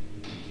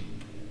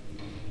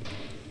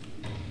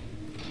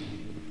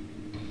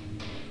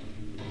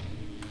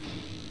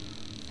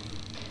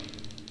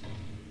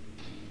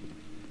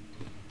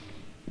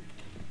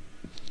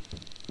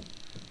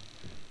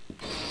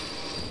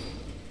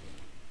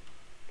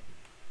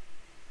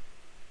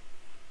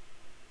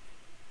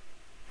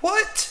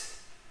 What?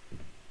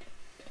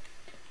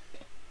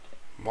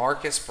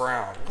 Marcus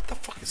Brown. What the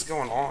fuck is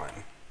going on?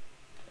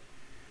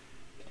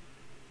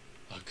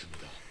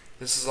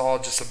 This is all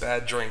just a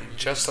bad dream.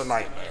 Just a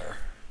nightmare.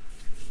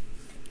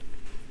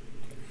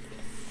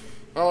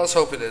 Well, let's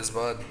hope it is,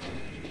 bud.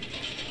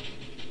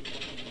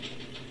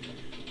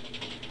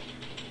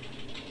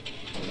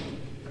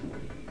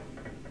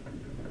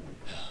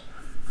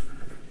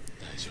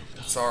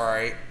 It's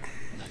alright.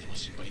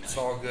 It's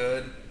all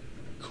good.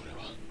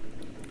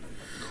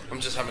 I'm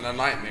just having a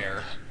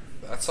nightmare.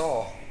 That's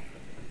all.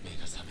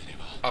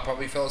 I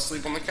probably fell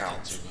asleep on the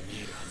couch,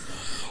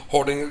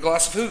 holding a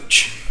glass of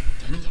hooch.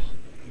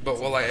 But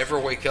will I ever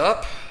wake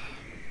up?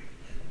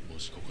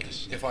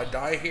 If I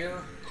die here,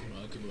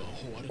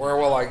 where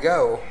will I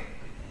go?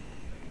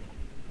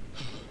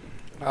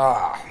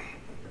 Ah.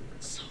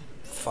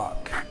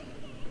 Fuck.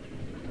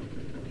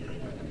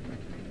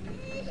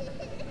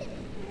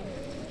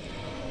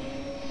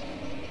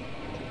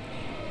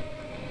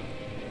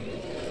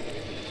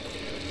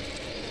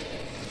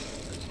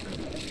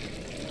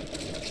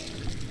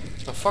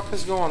 The fuck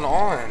is going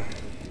on?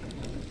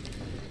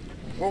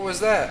 What was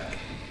that?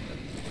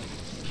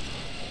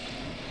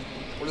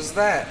 What is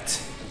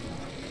that?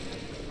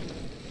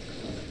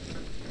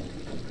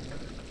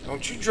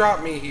 Don't you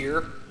drop me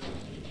here.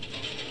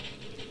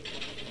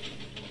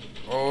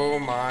 Oh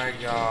my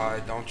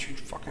god, don't you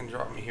fucking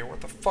drop me here.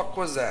 What the fuck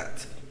was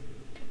that?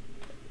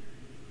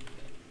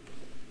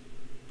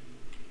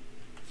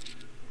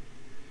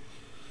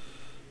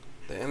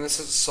 The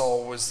innocent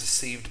soul was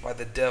deceived by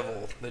the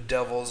devil. The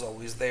devil is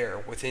always there,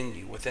 within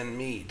you, within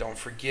me. Don't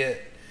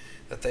forget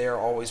that they are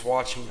always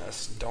watching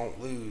us. Don't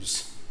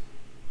lose.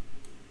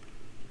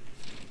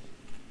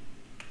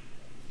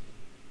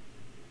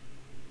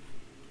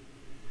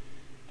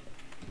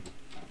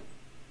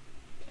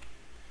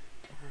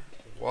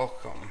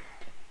 Welcome.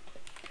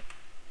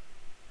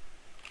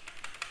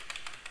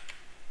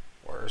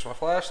 Where's my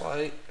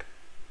flashlight?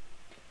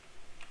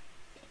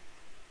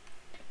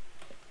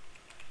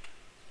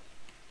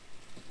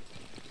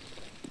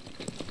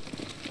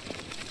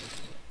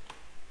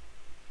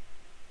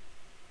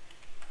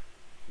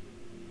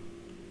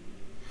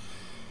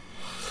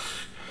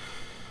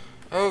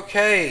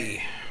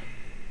 Okay.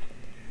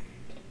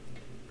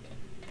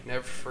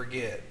 Never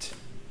forget.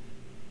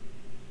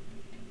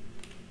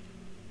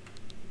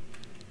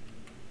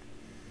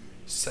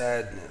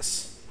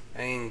 Sadness,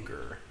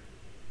 anger,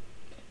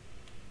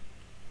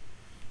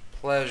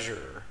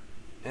 pleasure,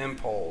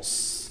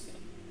 impulse,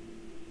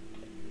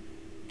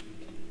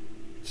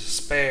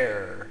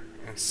 despair,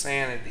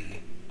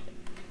 insanity,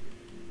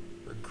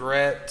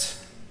 regret,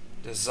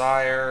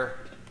 desire,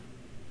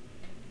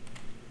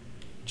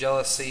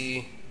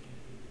 jealousy,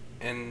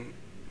 and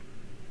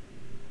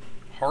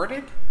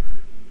hearted?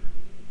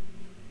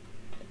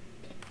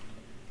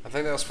 I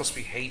think that was supposed to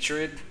be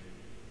hatred.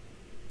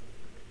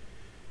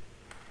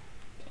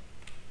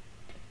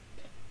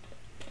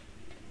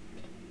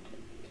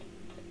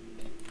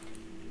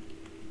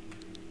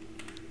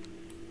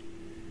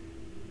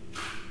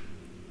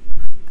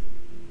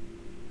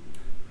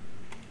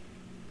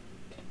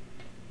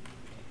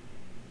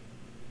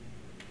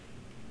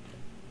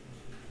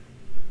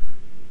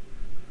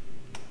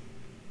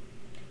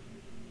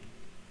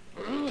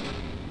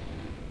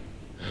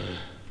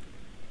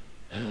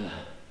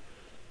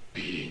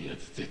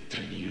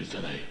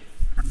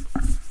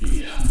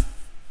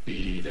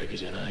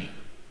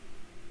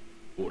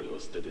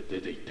 捨てて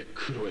出て行った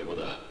クロエも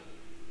だ。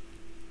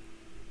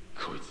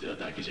こいつら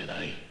だけじゃ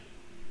ない。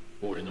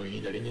俺の言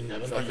いなりにな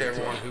ら It's ない like やつ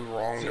everyone は who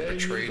wronged or 全員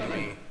許 betrayed さない。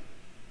 me.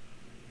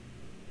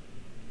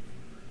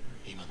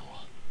 今の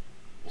は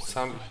俺の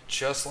Sound 声。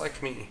 just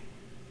like me.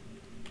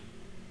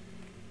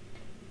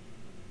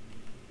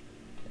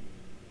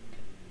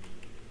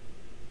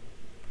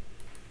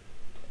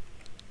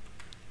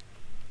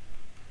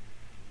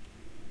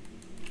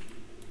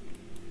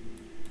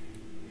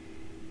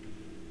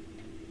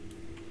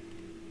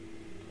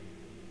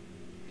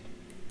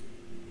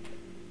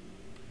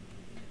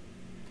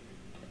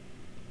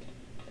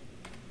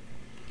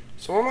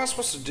 So what am I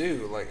supposed to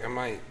do? Like, am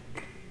I...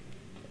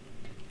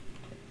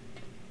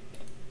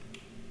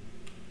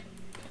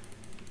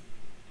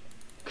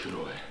 ク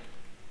ロエ、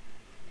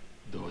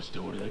どうして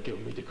俺だけを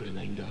見てくれ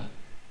ないんだ。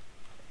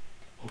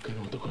他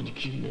の男に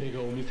君の笑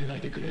顔を見せない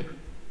でくれ。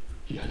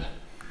嫌だ、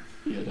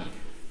嫌だ、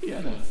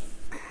嫌だ。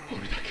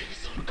俺だけに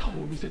その顔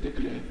を見せて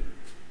くれ。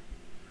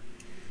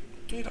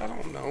 Dude, I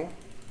don't know.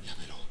 や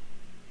めろ、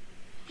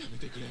やめ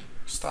てくれ。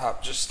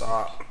 Stop, just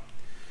stop.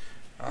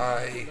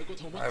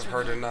 I've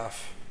heard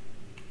enough.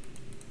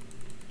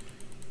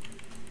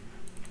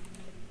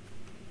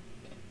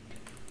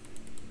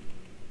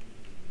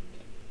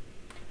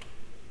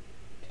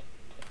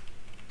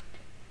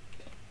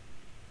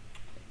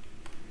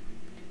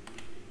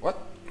 What?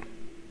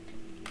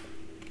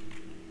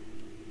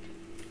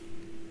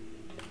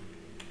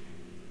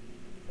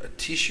 A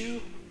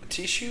tissue? A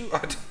tissue?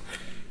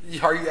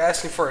 Are you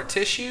asking for a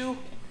tissue?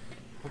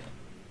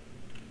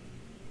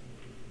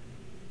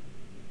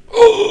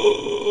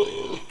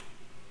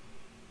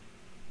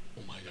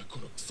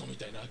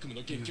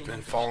 You've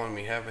been following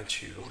me,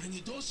 haven't you? 俺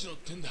にどうしろっ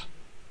てんだ。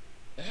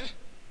え？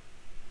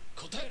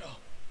答えろ。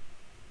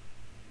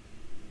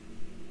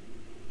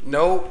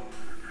 Nope.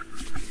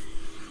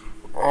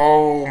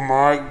 Oh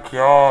my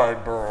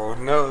god, bro.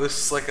 No, this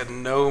is like a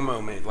no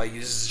moment. Like,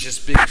 this is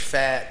just big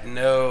fat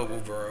no,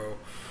 bro.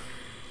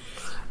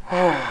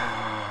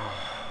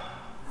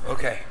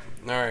 Okay.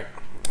 Alright.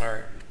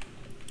 Alright.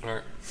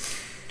 Alright.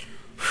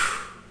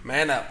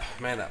 Man up.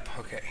 Man up.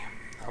 Okay.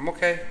 I'm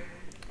okay.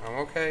 I'm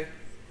okay.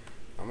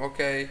 I'm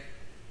okay.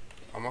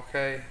 I'm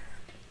okay.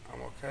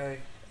 I'm okay.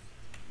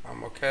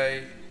 I'm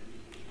okay.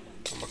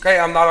 I'm okay.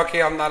 I'm not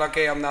okay. I'm not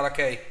okay. I'm not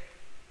okay.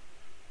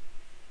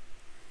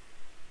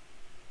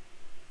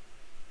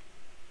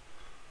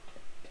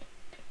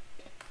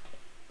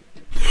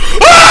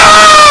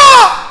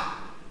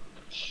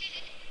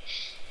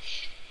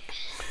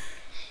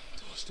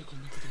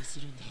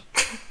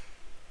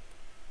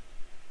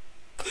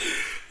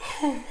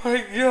 Oh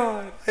my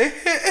god, I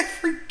hit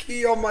every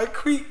key on my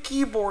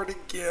keyboard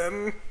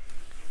again.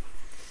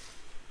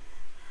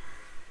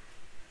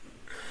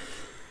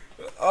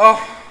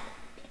 Oh.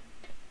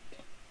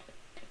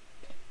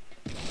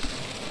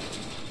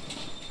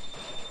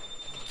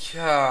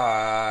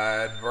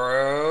 God,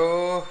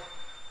 bro.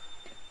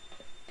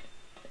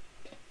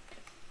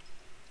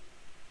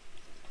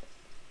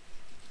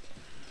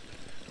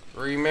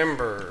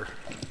 Remember.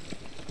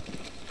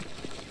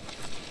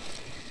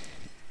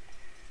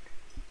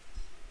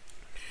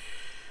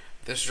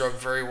 This drug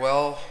very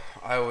well.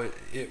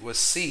 It was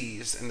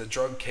seized in the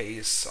drug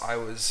case I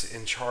was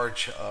in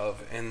charge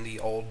of in the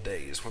old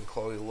days. When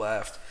Chloe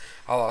left,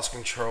 I lost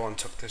control and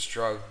took this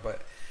drug,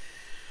 but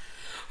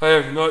I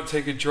have not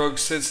taken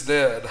drugs since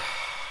then.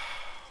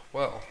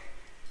 Well.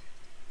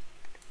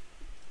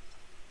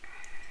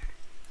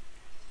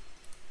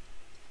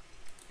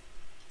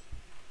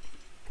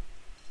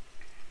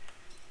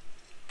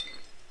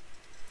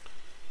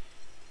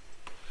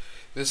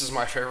 This is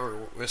my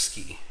favorite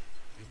whiskey.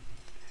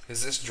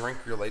 Is this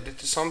drink related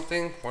to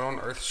something? What on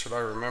earth should I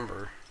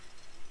remember?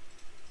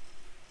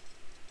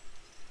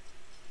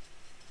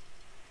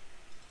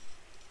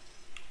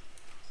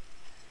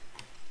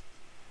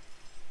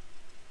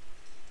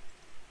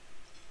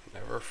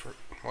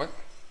 What?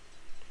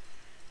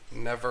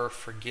 Never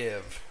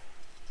forgive.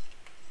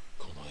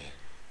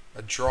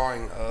 A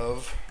drawing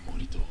of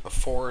a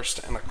forest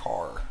and a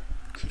car.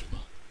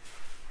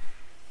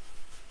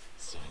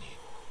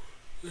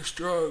 This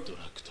drug.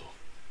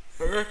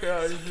 I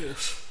recognize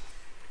this.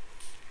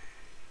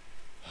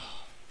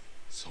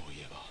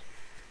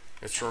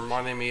 It's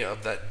reminding me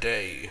of that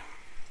day.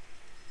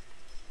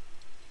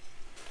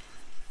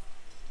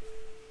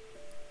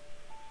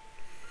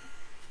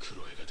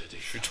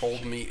 She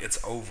told me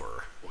it's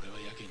over.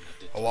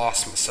 I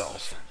lost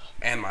myself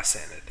and my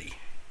sanity.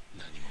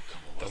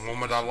 The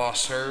moment I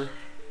lost her,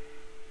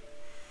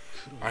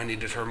 I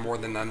needed her more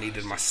than I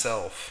needed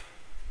myself.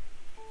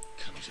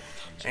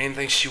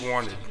 Anything she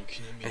wanted,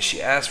 and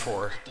she asked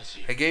for,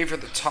 I gave her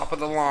the top of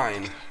the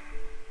line.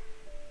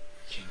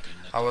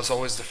 I was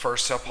always the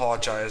first to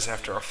apologize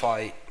after a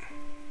fight.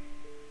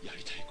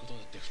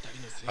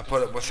 I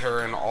put up with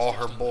her and all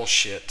her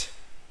bullshit.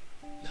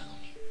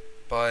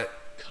 But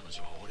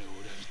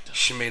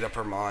she made up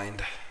her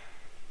mind.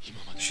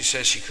 She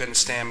said she couldn't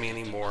stand me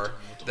anymore,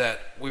 that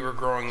we were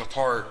growing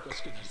apart.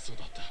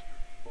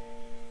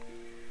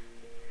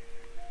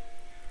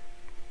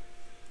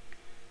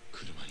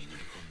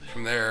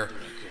 From there,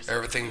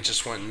 everything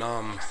just went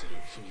numb.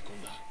 踏み込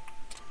んだ。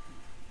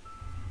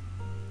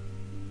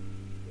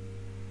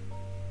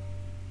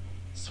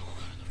そこ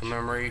からの The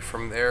memory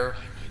from there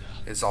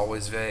曖昧だ。 is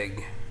always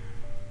vague.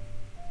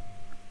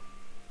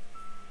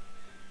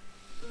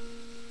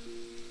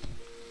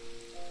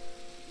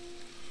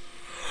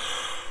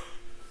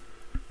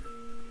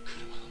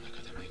 車の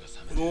中で目が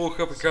覚め I て woke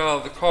up and got out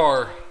of the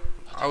car.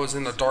 I was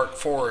in a dark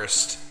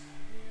forest.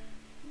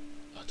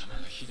 頭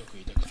がひどく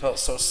痛く I て felt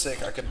so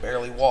sick I could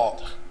barely walk.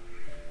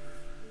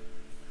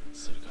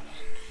 それから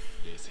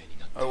冷静に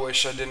なって I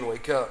wish I didn't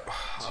wake up.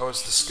 I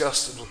was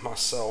disgusted with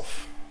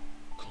myself.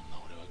 こんな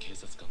俺は警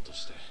察官と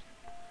して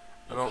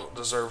I don't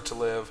deserve to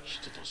live.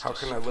 人として How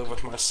can I live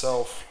with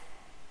myself?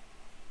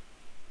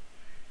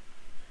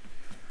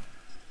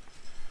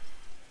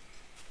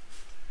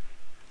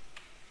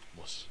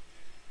 もし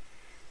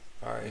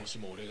I もし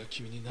も俺が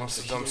君に何か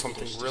must ひ have どい done こ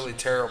とを something してしま really っ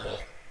た terrible.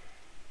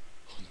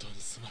 本当に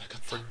すまなか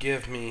った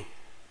Forgive me.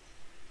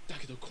 だ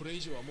けどこれ以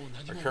上はもう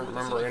何 I も can't 思い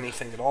出せ remember ない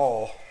anything at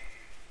all.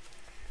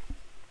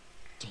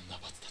 どんな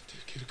罰だって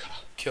受けるから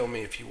Kill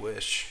me if you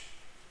wish.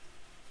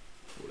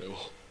 俺を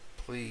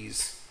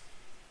Please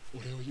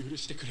俺を許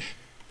してくれ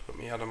put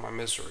me out of my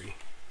misery.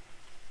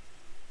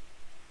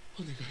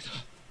 お願い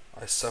だ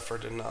I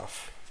suffered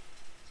enough.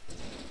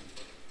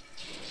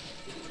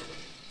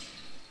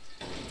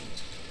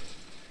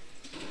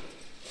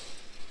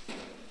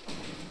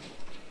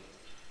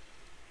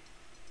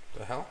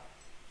 The hell?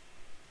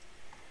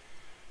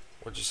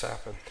 What just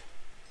happened?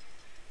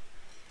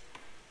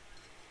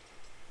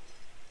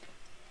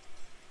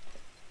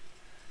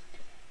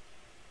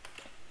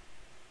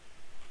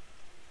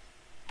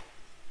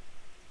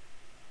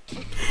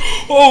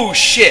 Oh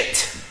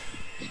shit!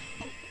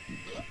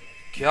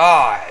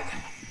 God.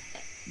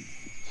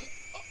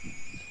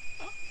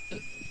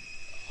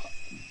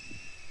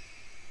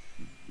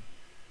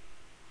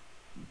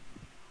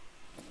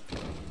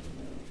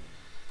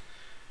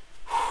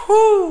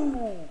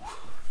 Whew.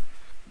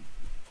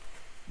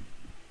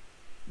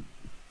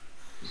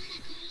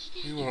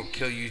 We won't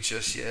kill you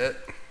just yet.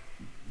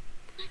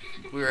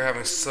 We are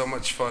having so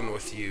much fun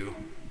with you.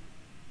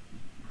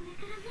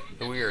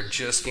 And we are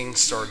just getting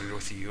started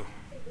with you.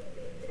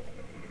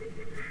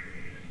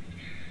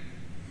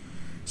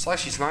 It's like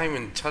she's not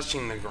even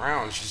touching the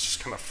ground. She's just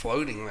kind of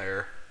floating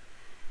there.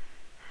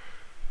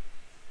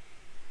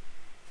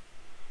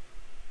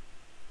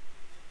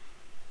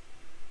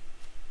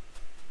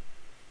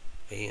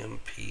 AM,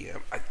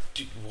 PM.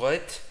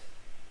 What?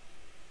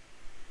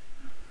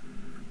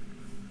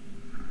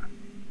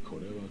 こ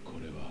れはこ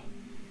れは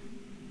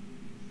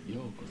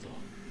ようこそ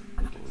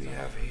What do we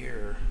have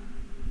here?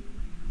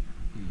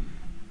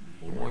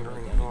 You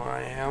wondering who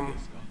I am?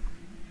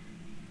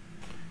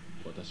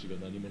 私が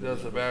何者 It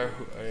doesn't matter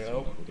who I そん am.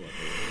 なことはどうでも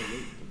よ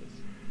いことで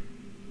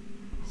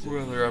す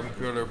Whether I'm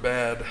good or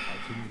bad, 悪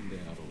人で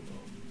あろ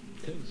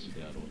うと天使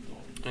であろ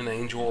うと an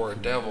angel or a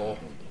devil,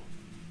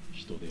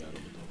 人であろう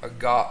と a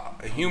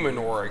god, a human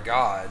or a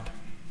god,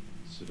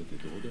 すべて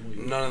どうでも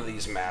よい none of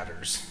these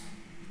matters.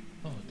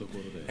 ああとこ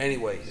ろで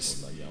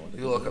Anyways,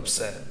 you look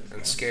upset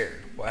and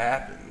scared. What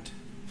happened?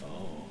 あ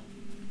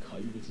あ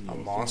怪物に A 襲わ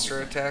れ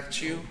monster た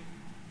attacked you?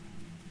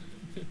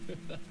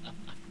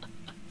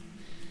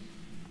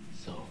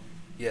 そう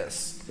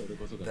Yes, それ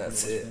こそが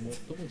that's この it.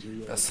 最も重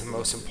要な That's the こと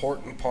most です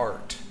important part.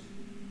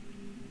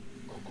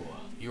 ここは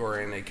You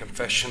are in a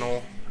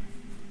confessional,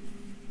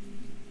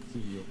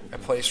 罪を a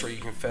告白 place where you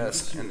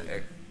confess and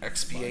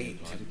expiate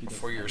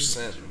for your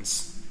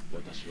sins.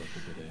 私はこ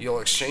こで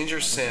You'll exchange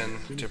your sin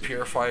to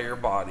purify your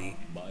body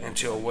and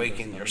to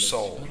awaken your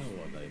soul. 力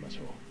を与えまし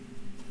ょう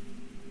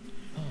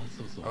ああ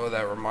そうそう Oh,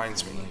 that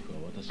reminds me.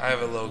 I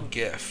have a little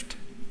gift,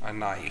 a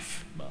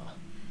knife. まあ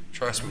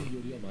Trust 何 me,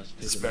 よりは増し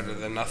て it's better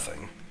than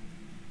nothing.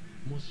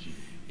 もし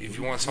If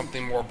you want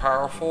something more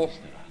powerful, し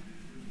たら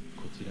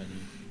こちらに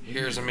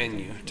here's a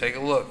menu. Take a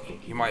look.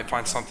 You might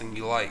find something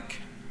you like.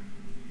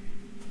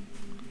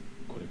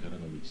 これからの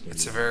道のり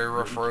It's a は very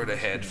rough road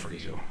ahead for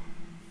you.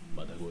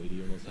 またご入り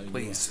用の際には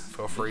Please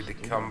feel free to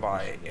come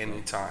by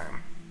anytime.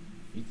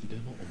 いつで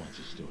もお待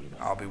ちしておりま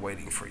す I'll be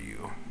waiting for you.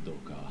 どう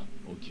か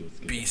お気をつ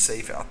けて Be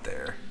safe out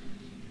there.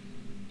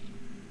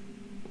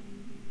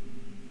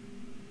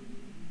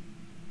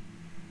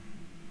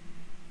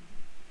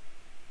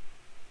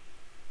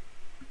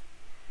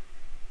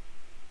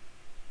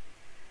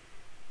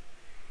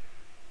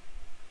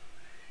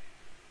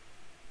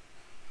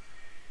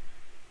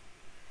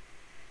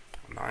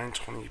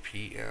 (9:20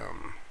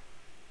 p.m.)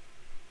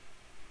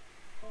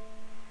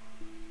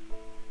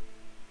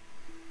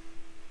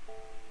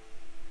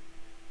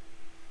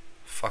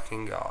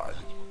 Fucking God.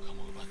 何もか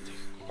も奪ってい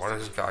くこの Why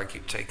does God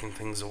keep taking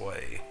things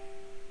away?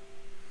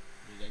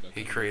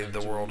 He created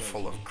the world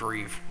full of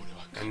grief,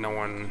 and no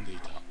one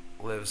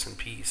lives in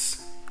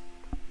peace.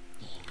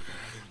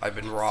 I've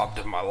been robbed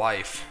of my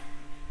life,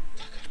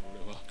 だか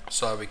ら俺は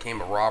so I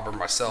became a robber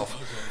myself,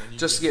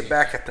 just to get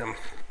back at them.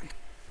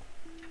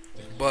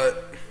 But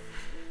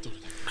どれ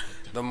だけ奪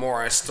っても the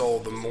more I stole,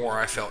 the more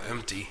I felt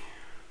empty.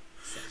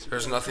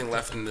 There's nothing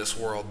left in this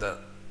world that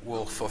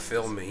will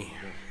fulfill me.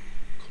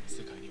 この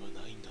世界には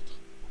ないんだと。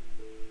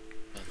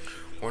あの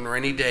日 One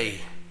rainy day,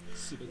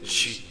 全てを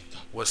she 失った。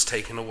 was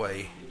taken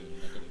away, 腕の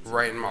中で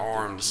right in my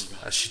arms,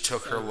 as she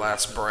took her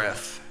last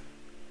breath.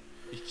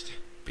 生きて、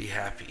 Be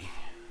happy,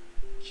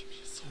 君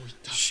はそう言っ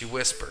た。 she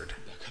whispered. だ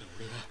から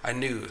俺は I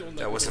knew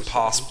that was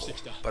impossible,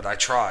 but I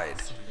tried,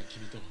 それが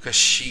君と because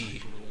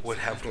she would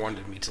have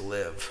wanted me to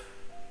live.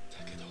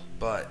 だけど、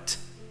 But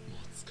も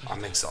う疲れた。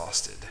 I'm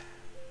exhausted.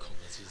 こん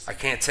な人生 I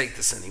can't take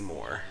this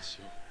anymore. にし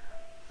よ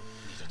う。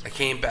二度 I と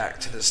came back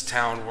to this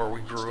town where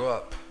we grew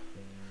up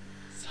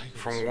最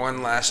後の from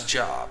one last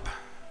job.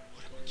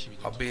 俺も君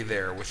の I'll be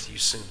there with you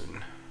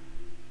soon.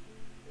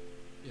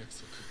 約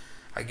束。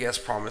 I guess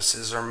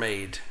promises are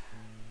made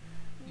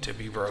to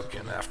be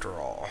broken after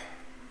all.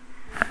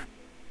 本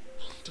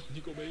当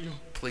にごめんよ。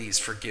 Please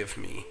forgive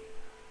me.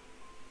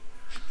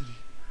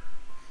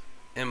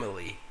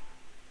 Emily.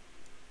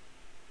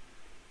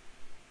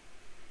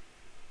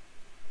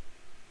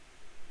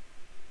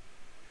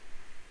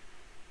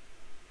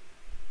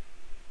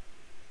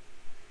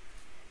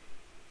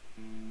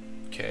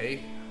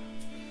 Okay.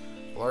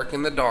 Lurk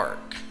in the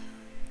dark.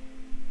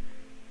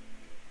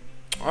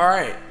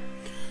 Alright.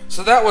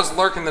 So that was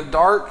Lurk in the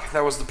Dark.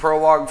 That was the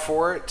prologue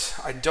for it.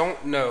 I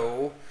don't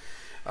know.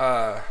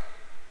 I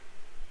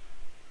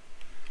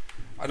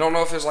don't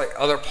know if there's like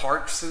other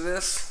parts to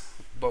this,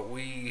 but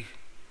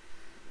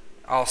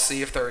I'll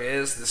see if there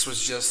is. This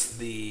was just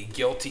the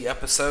guilty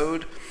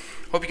episode.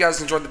 Hope you guys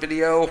enjoyed the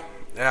video.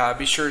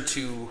 Be sure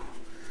to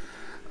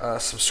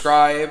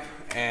subscribe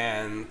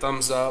and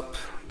thumbs up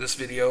this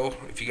video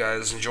if you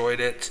guys enjoyed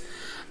it.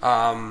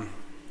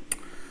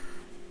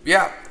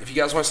 Yeah, if you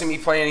guys want to see me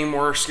play any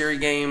more scary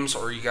games,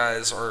 or you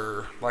guys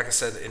are, like I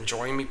said,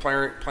 enjoying me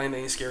playing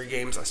any scary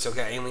games, I still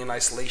got Alien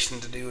Isolation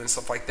to do and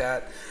stuff like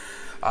that.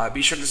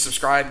 Be sure to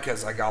subscribe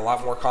because I got a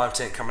lot more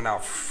content coming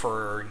out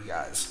for you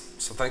guys.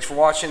 So thanks for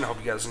watching. I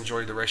hope you guys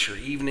enjoyed the rest of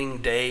your evening,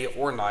 day,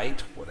 or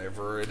night,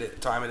 whatever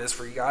time it is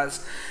for you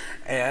guys.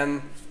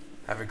 And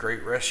have a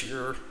great rest of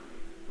your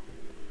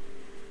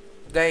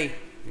day,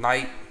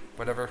 night,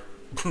 whatever.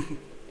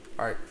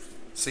 Alright,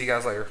 see you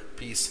guys later.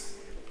 Peace.